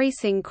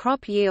increasing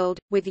crop yield,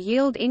 with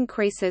yield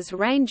increases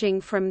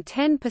ranging from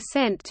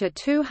 10% to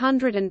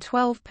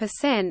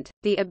 212%.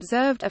 The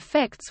observed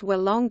effects were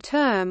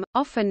long-term,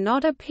 often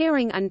not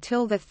appearing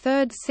until the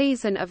third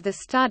season of the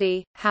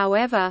study.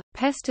 However,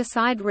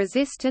 pesticide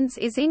resistance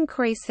is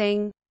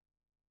increasing.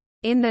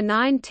 In the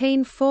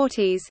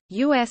 1940s,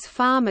 U.S.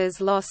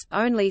 farmers lost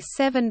only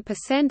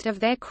 7%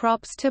 of their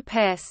crops to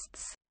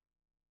pests.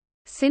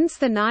 Since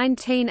the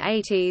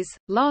 1980s,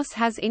 loss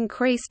has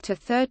increased to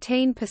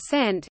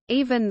 13%,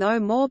 even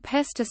though more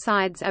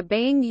pesticides are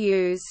being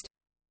used.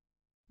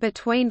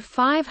 Between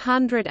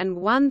 500 and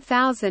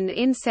 1,000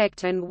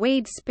 insect and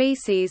weed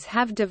species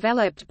have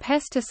developed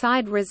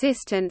pesticide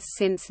resistance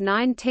since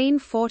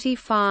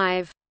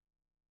 1945.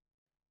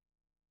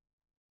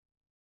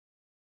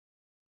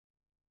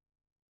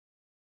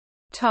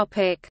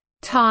 Topic: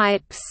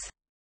 Types.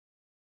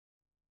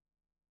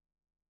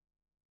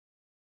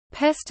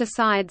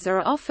 Pesticides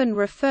are often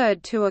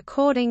referred to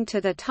according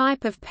to the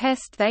type of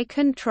pest they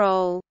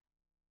control.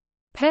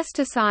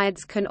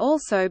 Pesticides can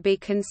also be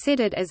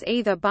considered as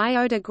either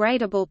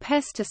biodegradable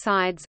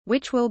pesticides,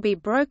 which will be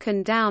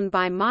broken down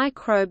by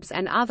microbes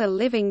and other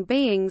living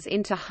beings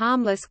into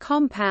harmless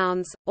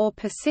compounds, or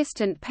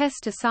persistent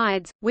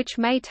pesticides, which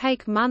may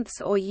take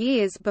months or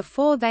years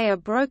before they are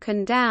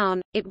broken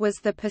down. It was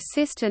the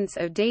persistence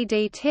of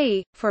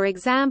DDT, for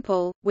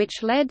example,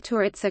 which led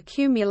to its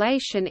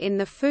accumulation in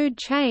the food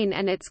chain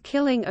and its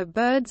killing of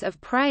birds of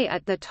prey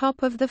at the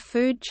top of the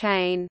food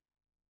chain.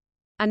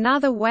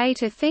 Another way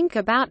to think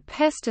about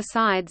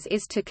pesticides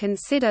is to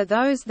consider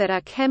those that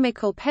are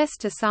chemical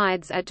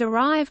pesticides are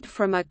derived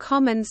from a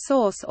common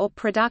source or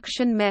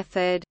production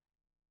method.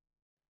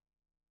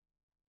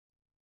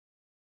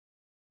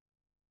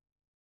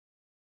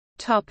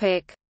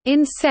 Topic: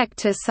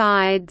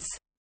 Insecticides.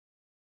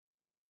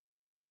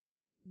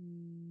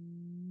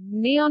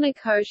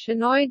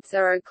 Neonicotinoids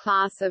are a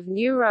class of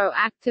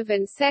neuroactive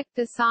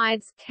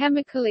insecticides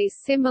chemically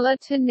similar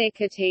to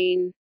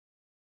nicotine.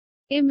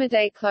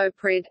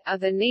 Imidacloprid,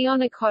 of the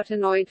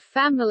neonicotinoid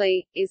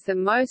family, is the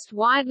most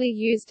widely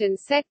used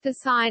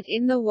insecticide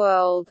in the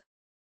world.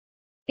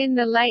 In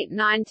the late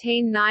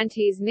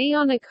 1990s,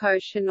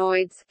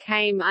 neonicotinoids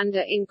came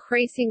under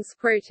increasing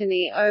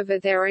scrutiny over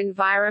their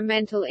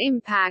environmental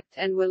impact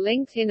and were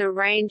linked in a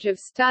range of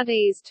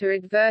studies to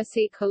adverse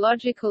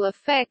ecological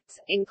effects,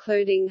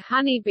 including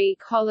honeybee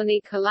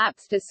colony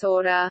collapse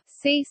disorder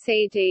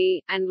 (CCD)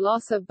 and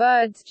loss of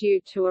birds due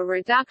to a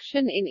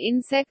reduction in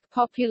insect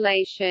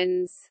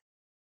populations.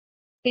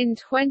 In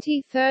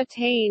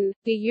 2013,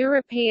 the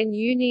European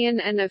Union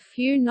and a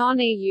few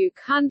non-EU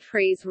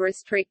countries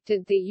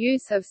restricted the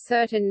use of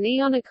certain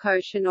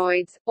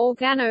neonicotinoids.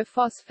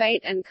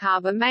 Organophosphate and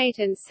carbamate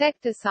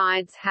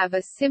insecticides have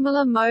a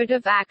similar mode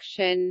of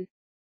action.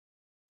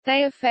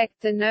 They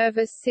affect the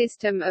nervous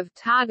system of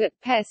target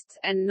pests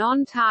and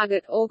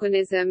non-target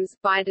organisms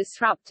by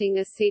disrupting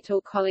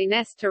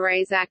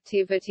acetylcholinesterase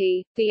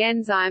activity, the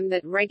enzyme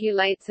that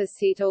regulates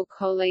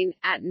acetylcholine,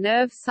 at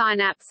nerve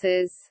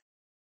synapses.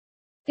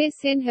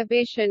 This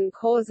inhibition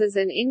causes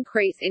an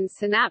increase in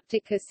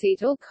synaptic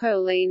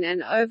acetylcholine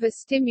and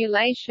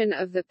overstimulation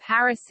of the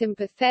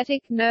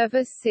parasympathetic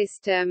nervous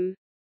system.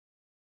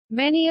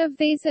 Many of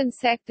these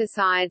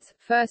insecticides,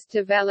 first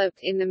developed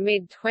in the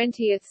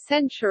mid-20th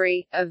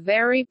century, are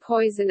very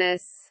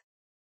poisonous.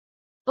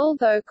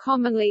 Although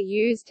commonly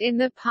used in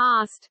the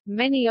past,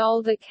 many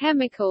older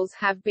chemicals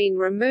have been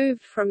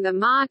removed from the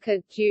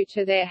market due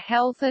to their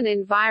health and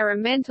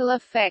environmental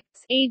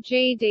effects,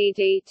 e.g.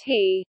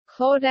 DDT,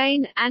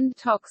 chlordane, and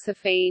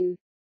toxaphene.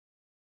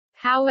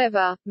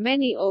 However,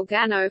 many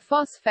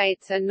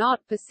organophosphates are not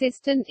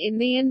persistent in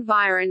the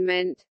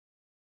environment.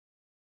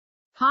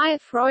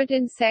 Pyrethroid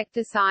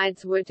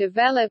insecticides were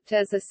developed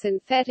as a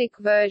synthetic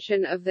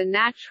version of the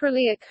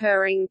naturally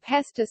occurring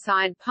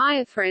pesticide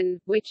pyrethrin,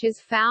 which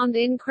is found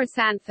in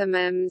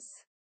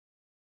chrysanthemums.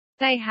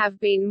 They have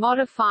been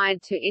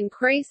modified to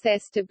increase their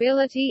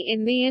stability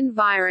in the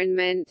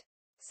environment.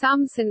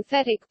 Some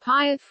synthetic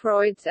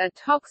pyrethroids are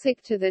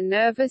toxic to the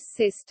nervous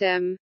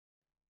system.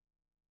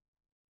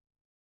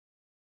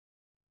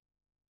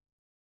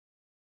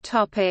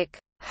 Topic: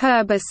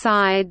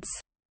 Herbicides.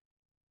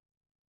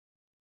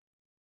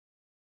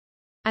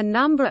 A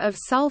number of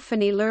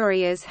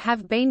sulfonylureas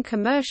have been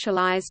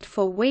commercialized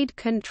for weed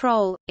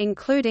control,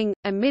 including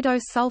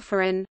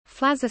imidosulfuron,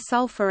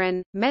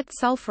 flazosulfuron,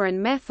 metsulfuron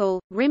methyl,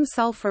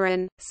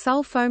 rimsulfuron,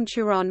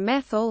 sulfoamturon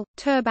methyl,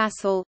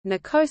 turbasyl,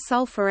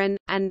 nicosulfuron,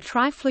 and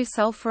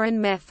triflusulfuron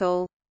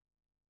methyl.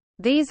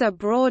 These are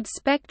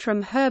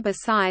broad-spectrum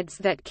herbicides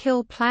that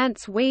kill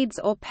plants, weeds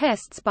or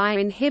pests by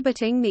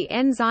inhibiting the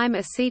enzyme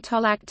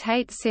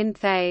acetolactate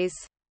synthase.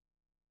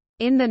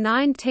 In the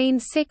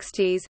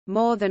 1960s,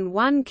 more than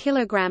 1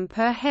 kg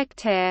per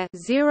hectare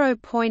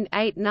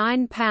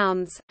 (0.89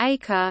 pounds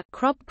acre)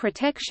 crop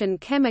protection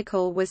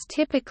chemical was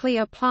typically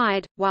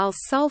applied, while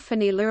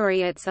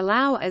sulfonylureates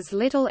allow as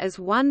little as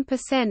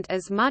 1%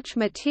 as much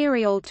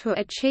material to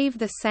achieve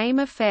the same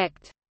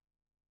effect.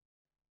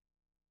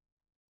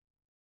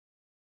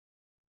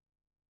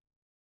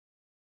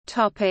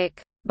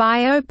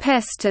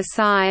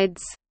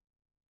 Biopesticides.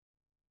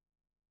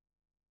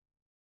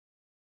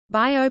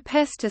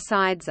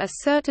 Biopesticides are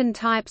certain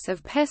types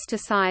of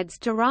pesticides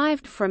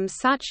derived from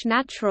such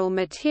natural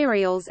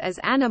materials as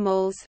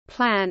animals,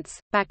 plants,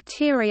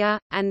 bacteria,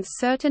 and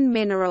certain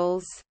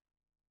minerals.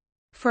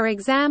 For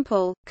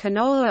example,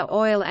 canola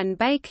oil and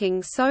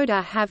baking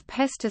soda have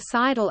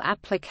pesticidal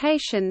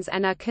applications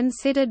and are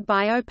considered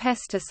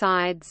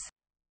biopesticides.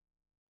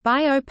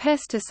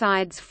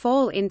 Biopesticides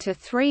fall into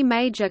three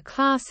major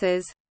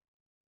classes: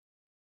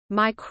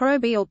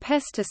 microbial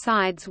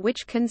pesticides,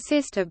 which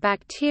consist of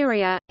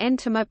bacteria,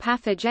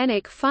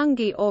 entomopathogenic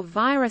fungi or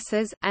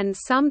viruses, and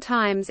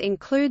sometimes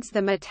includes the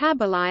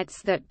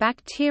metabolites that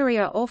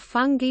bacteria or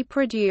fungi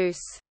produce.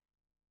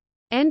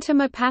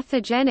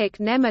 Entomopathogenic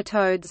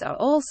nematodes are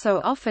also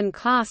often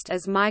classed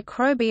as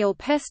microbial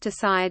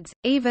pesticides,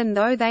 even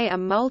though they are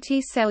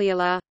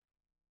multicellular.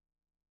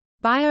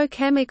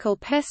 Biochemical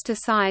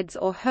pesticides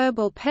or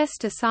herbal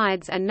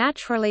pesticides are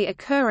naturally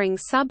occurring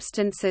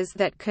substances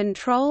that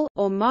control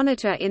or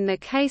monitor, in the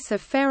case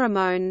of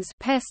pheromones,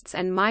 pests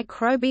and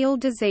microbial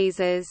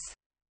diseases.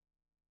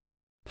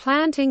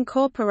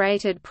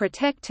 Plant-incorporated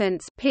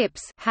protectants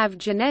 (PIPs) have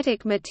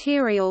genetic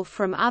material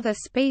from other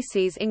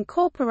species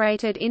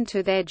incorporated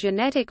into their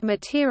genetic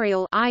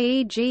material,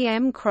 i.e.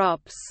 GM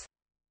crops.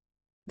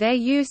 Their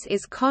use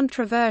is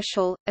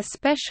controversial,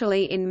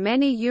 especially in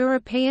many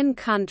European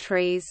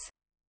countries.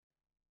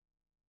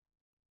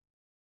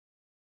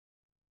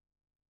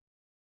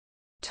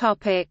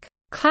 Topic: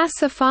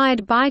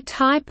 Classified by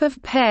type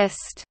of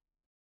pest.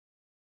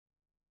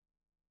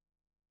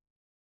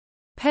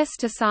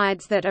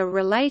 Pesticides that are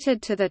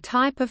related to the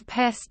type of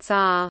pests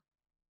are.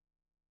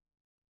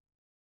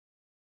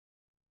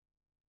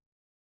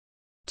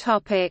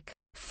 Topic: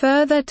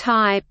 Further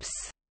types.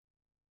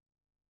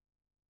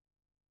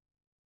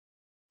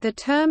 The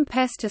term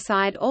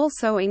pesticide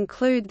also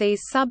include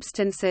these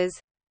substances: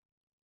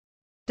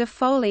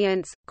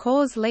 defoliants,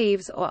 cause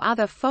leaves or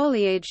other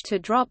foliage to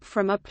drop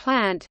from a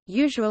plant,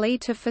 usually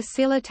to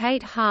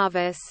facilitate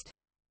harvest.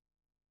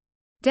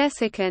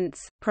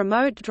 Desiccants,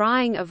 promote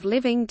drying of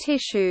living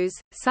tissues,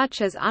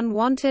 such as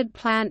unwanted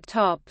plant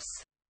tops.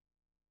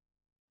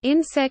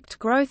 Insect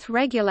growth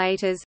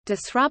regulators,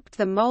 disrupt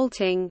the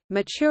molting,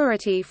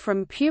 maturity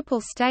from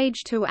pupal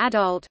stage to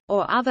adult,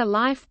 or other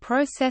life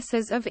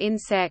processes of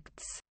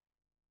insects.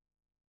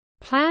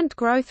 Plant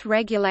growth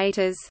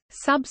regulators,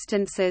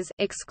 substances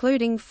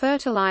excluding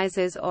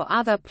fertilizers or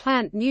other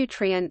plant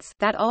nutrients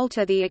that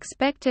alter the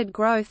expected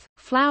growth,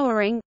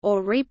 flowering,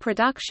 or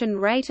reproduction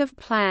rate of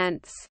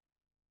plants.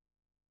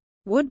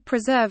 Wood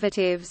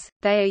preservatives,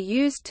 they are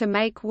used to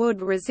make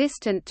wood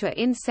resistant to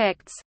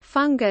insects,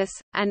 fungus,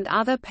 and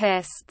other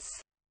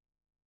pests.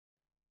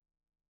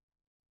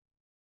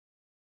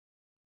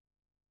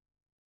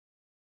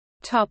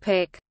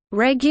 Topic: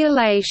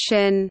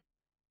 Regulation.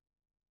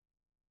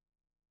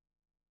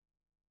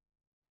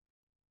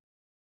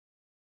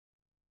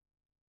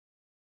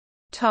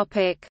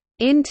 Topic: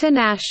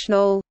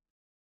 International.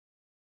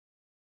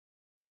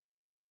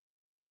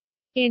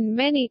 In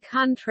many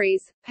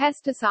countries,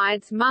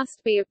 pesticides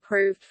must be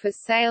approved for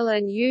sale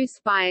and use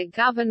by a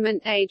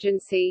government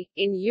agency.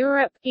 In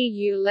Europe,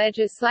 EU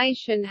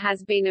legislation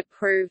has been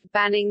approved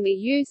banning the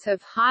use of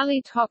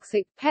highly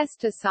toxic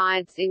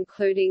pesticides,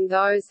 including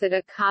those that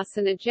are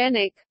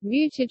carcinogenic,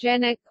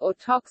 mutagenic, or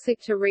toxic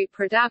to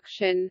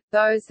reproduction,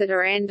 those that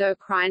are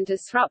endocrine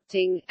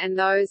disrupting, and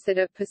those that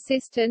are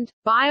persistent,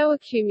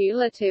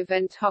 bioaccumulative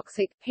and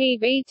toxic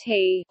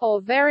 (PBT), or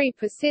very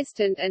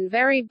persistent and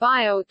very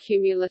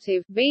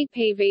bioaccumulative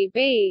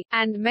 (BPVB),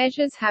 and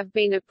measures have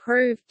been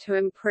approved to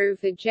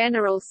improve the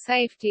general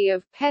safety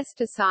of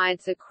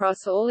pesticides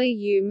across all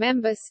EU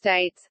member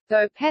states.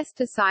 Though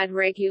pesticide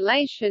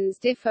regulations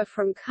differ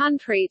from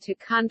country to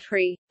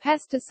country,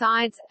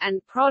 pesticides,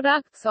 and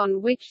products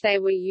on which they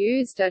were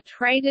used are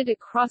traded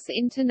across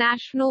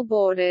international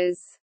borders.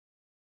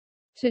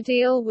 To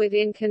deal with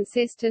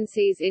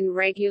inconsistencies in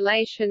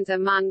regulations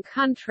among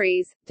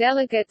countries,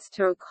 delegates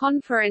to a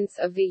conference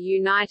of the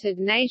United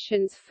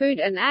Nations Food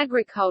and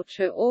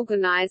Agriculture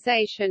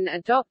Organization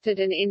adopted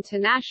an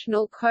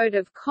international code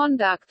of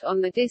conduct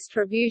on the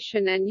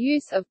distribution and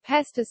use of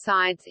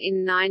pesticides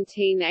in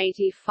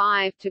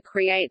 1985 to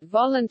create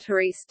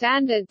voluntary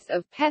standards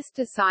of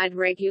pesticide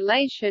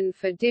regulation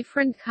for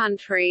different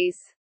countries.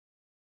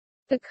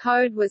 The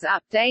code was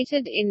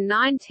updated in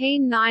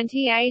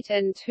 1998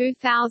 and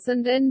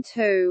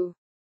 2002.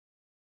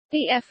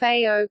 The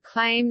FAO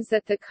claims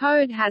that the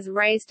code has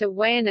raised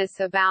awareness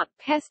about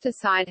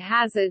pesticide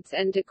hazards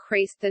and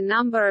decreased the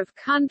number of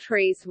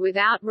countries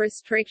without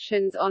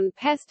restrictions on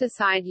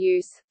pesticide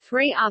use.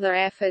 3 other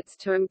efforts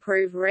to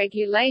improve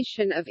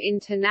regulation of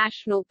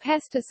international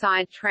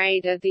pesticide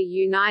trade are the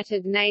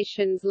United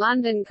Nations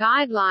London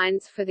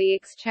Guidelines for the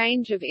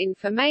Exchange of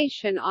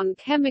Information on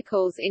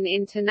Chemicals in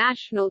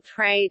International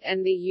Trade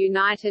and the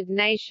United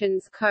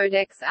Nations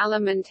Codex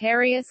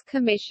Alimentarius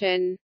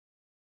Commission.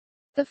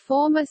 The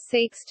former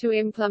seeks to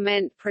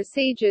implement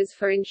procedures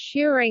for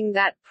ensuring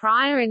that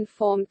prior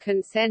informed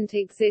consent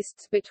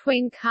exists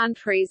between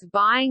countries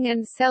buying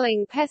and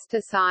selling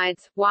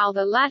pesticides, while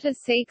the latter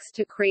seeks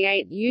to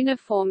create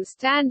uniform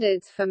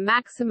standards for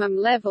maximum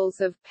levels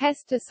of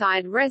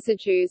pesticide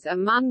residues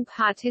among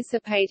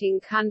participating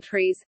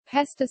countries.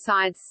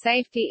 Pesticide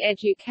safety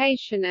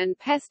education and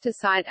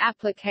pesticide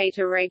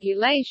applicator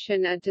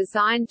regulation are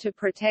designed to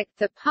protect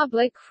the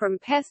public from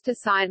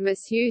pesticide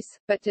misuse,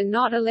 but do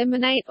not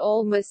eliminate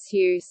all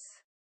misuse.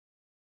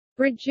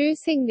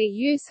 Reducing the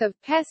use of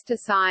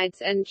pesticides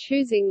and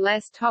choosing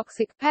less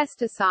toxic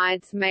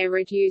pesticides may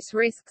reduce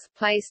risks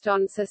placed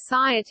on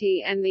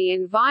society and the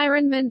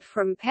environment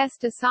from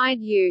pesticide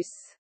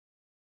use.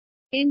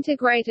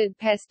 Integrated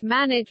pest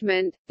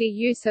management, the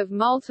use of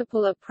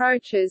multiple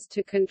approaches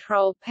to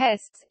control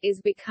pests,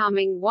 is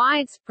becoming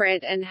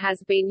widespread and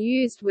has been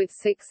used with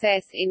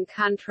success in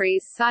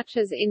countries such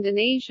as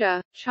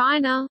Indonesia,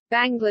 China,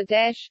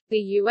 Bangladesh,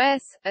 the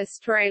US,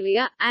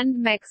 Australia, and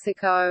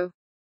Mexico.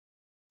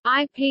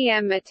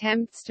 IPM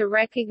attempts to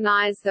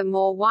recognize the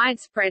more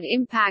widespread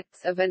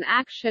impacts of an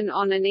action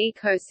on an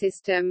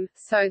ecosystem,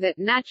 so that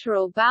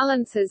natural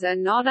balances are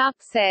not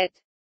upset.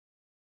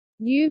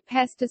 New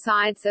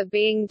pesticides are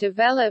being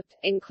developed,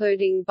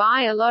 including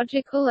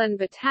biological and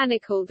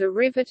botanical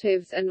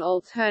derivatives and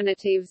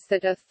alternatives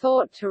that are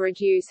thought to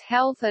reduce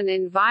health and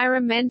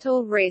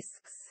environmental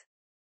risks.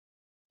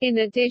 In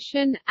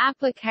addition,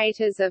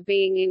 applicators are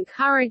being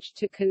encouraged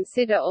to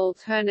consider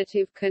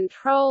alternative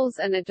controls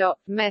and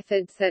adopt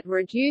methods that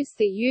reduce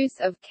the use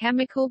of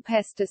chemical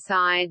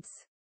pesticides.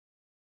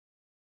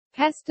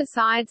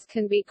 Pesticides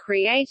can be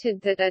created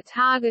that are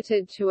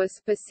targeted to a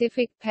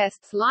specific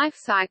pest's life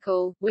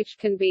cycle, which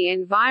can be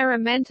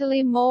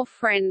environmentally more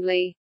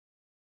friendly.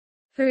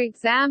 For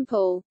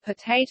example,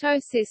 potato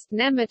cyst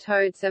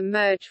nematodes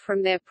emerge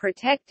from their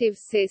protective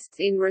cysts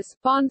in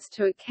response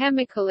to a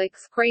chemical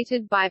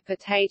excreted by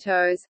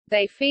potatoes.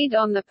 They feed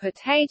on the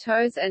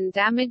potatoes and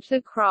damage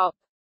the crop.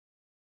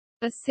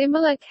 A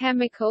similar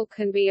chemical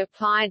can be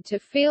applied to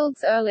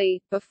fields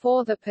early,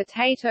 before the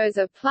potatoes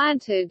are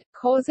planted,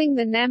 causing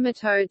the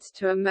nematodes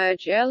to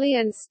emerge early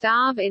and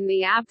starve in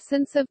the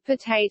absence of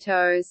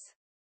potatoes.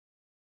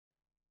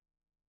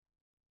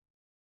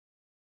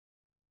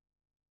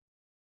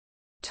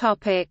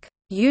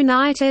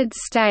 United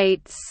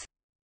States.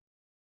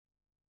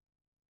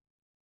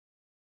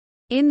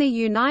 In the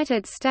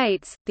United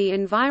States, the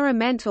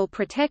Environmental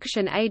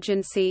Protection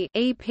Agency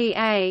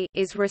 (EPA)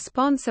 is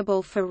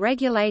responsible for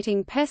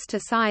regulating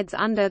pesticides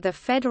under the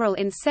Federal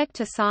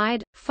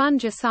Insecticide,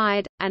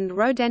 Fungicide, and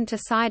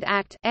Rodenticide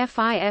Act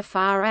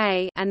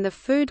 (FIFRA) and the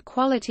Food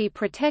Quality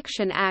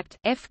Protection Act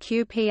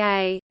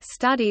 (FQPA).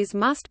 Studies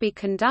must be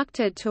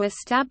conducted to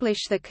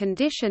establish the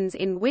conditions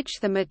in which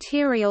the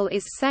material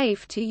is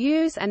safe to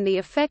use and the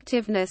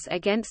effectiveness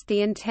against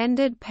the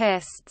intended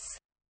pests.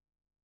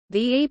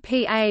 The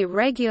EPA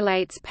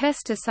regulates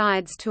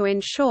pesticides to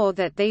ensure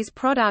that these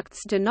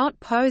products do not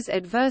pose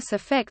adverse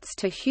effects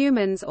to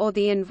humans or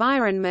the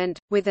environment,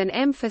 with an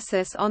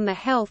emphasis on the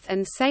health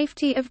and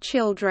safety of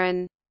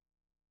children.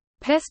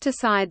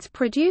 Pesticides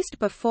produced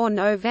before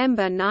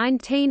November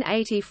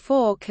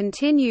 1984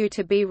 continue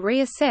to be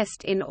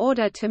reassessed in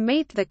order to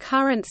meet the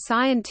current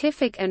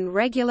scientific and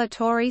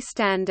regulatory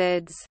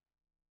standards.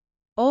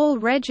 All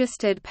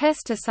registered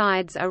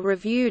pesticides are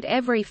reviewed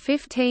every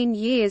 15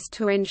 years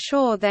to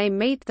ensure they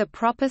meet the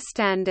proper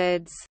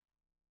standards.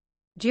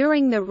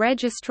 During the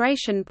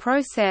registration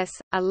process,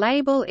 a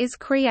label is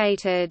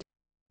created.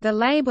 The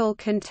label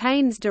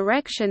contains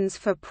directions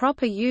for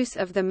proper use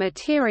of the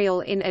material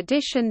in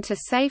addition to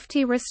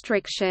safety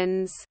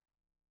restrictions.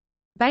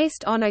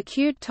 Based on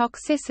acute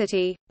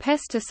toxicity,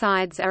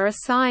 pesticides are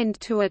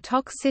assigned to a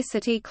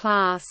toxicity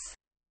class.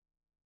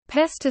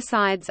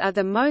 Pesticides are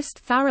the most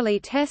thoroughly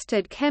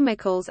tested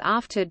chemicals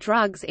after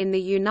drugs in the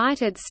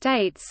United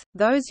States.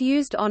 Those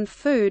used on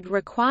food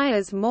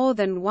requires more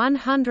than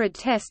 100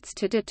 tests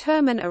to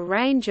determine a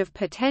range of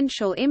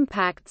potential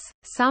impacts.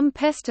 Some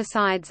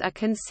pesticides are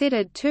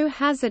considered too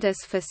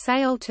hazardous for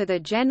sale to the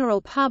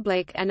general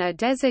public and are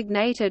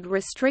designated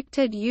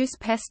restricted use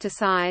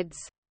pesticides.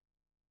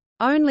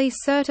 Only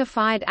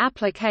certified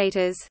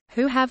applicators,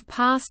 who have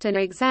passed an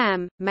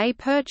exam, may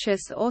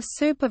purchase or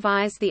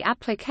supervise the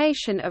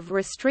application of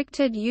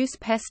restricted-use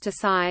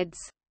pesticides.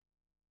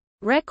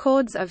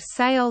 Records of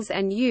sales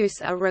and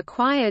use are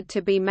required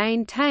to be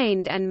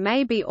maintained and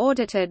may be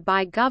audited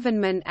by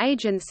government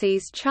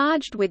agencies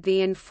charged with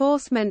the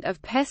enforcement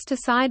of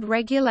pesticide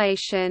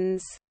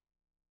regulations.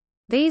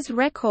 These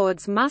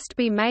records must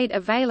be made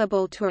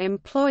available to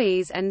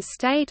employees and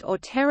state or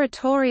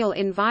territorial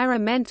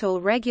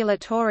environmental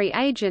regulatory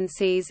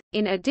agencies.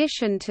 In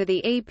addition to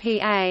the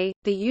EPA,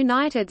 the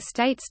United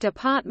States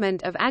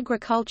Department of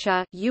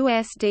Agriculture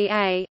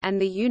 (USDA) and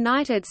the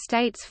United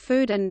States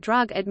Food and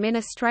Drug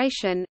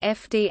Administration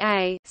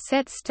 (FDA)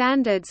 set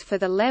standards for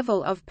the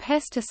level of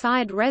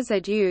pesticide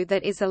residue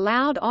that is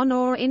allowed on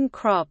or in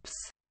crops.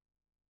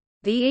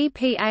 The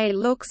EPA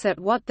looks at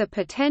what the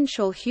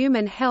potential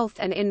human health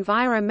and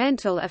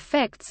environmental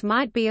effects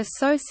might be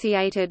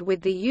associated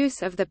with the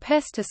use of the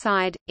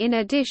pesticide. In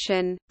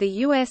addition, the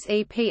US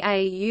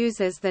EPA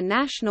uses the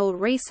National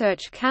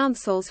Research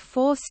Council's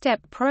four-step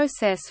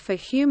process for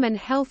human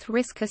health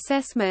risk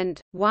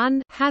assessment: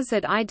 1.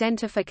 Hazard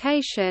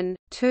identification,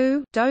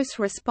 2.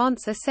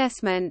 Dose-response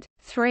assessment,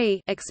 3.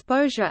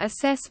 Exposure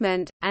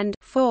assessment, and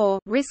 4.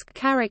 Risk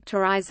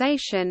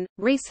characterization.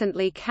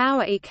 Recently,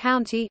 Kauai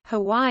County,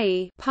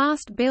 Hawaii,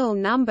 passed Bill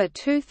No.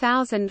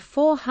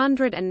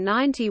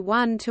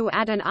 2491 to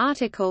add an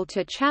article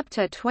to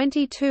Chapter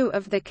 22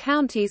 of the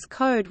county's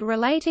code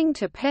relating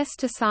to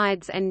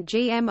pesticides and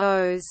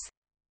GMOs.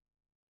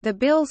 The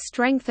bill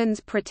strengthens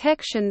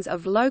protections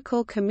of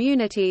local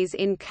communities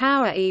in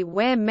Kauai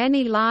where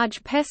many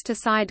large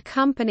pesticide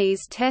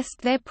companies test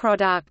their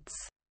products.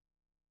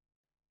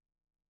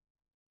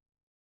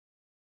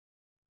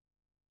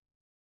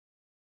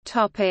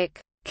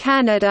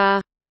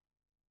 Canada.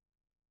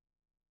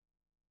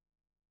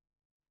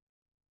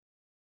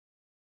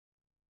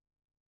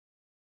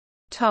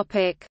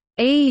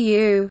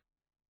 EU.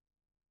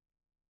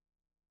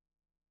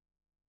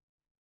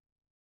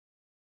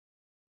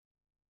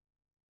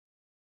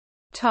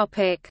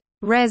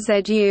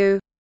 Residue.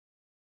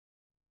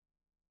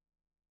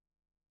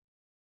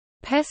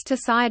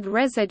 Pesticide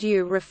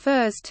residue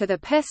refers to the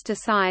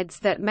pesticides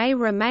that may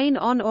remain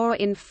on or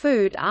in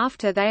food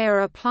after they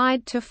are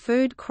applied to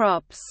food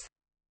crops.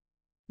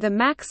 The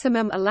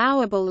maximum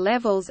allowable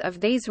levels of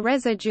these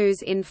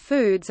residues in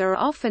foods are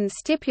often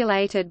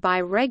stipulated by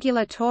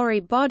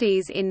regulatory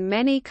bodies in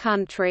many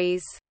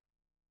countries.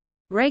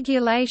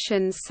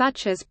 Regulations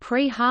such as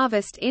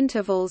pre-harvest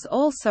intervals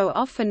also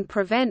often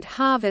prevent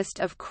harvest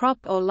of crop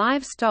or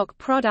livestock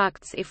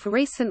products if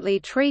recently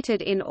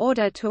treated, in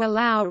order to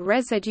allow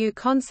residue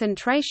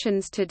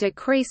concentrations to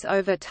decrease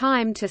over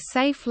time to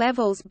safe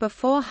levels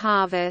before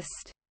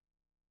harvest.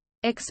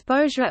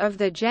 Exposure of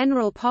the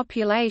general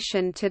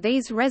population to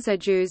these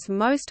residues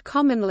most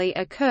commonly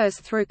occurs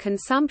through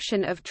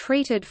consumption of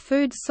treated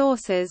food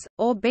sources,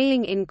 or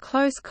being in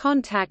close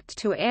contact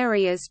to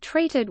areas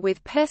treated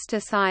with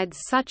pesticides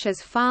such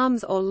as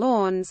farms or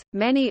lawns.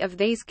 Many of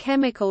these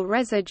chemical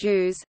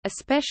residues,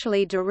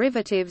 especially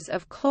derivatives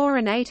of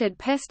chlorinated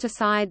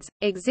pesticides,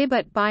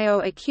 exhibit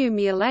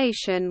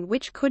bioaccumulation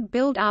which could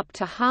build up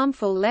to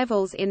harmful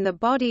levels in the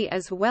body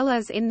as well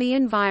as in the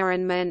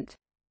environment.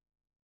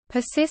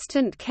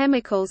 Persistent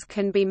chemicals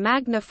can be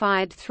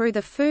magnified through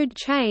the food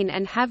chain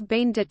and have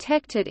been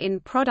detected in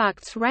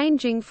products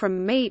ranging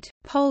from meat,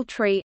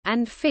 poultry,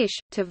 and fish,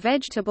 to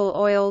vegetable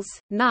oils,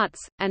 nuts,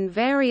 and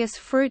various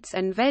fruits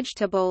and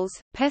vegetables.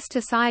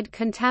 Pesticide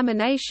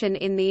contamination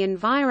in the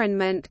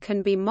environment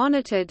can be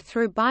monitored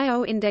through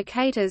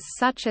bioindicators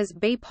such as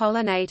bee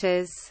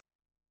pollinators.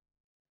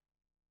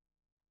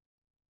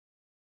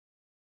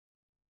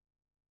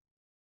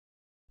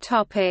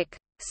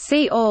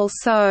 See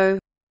also: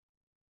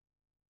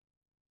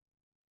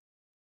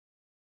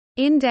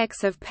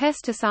 Index of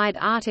pesticide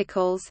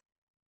articles,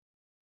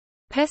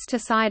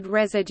 pesticide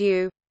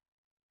residue,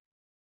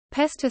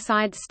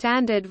 pesticide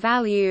standard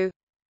value,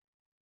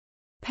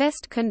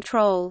 pest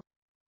control,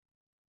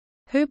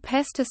 WHO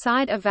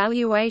pesticide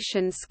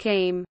evaluation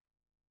scheme.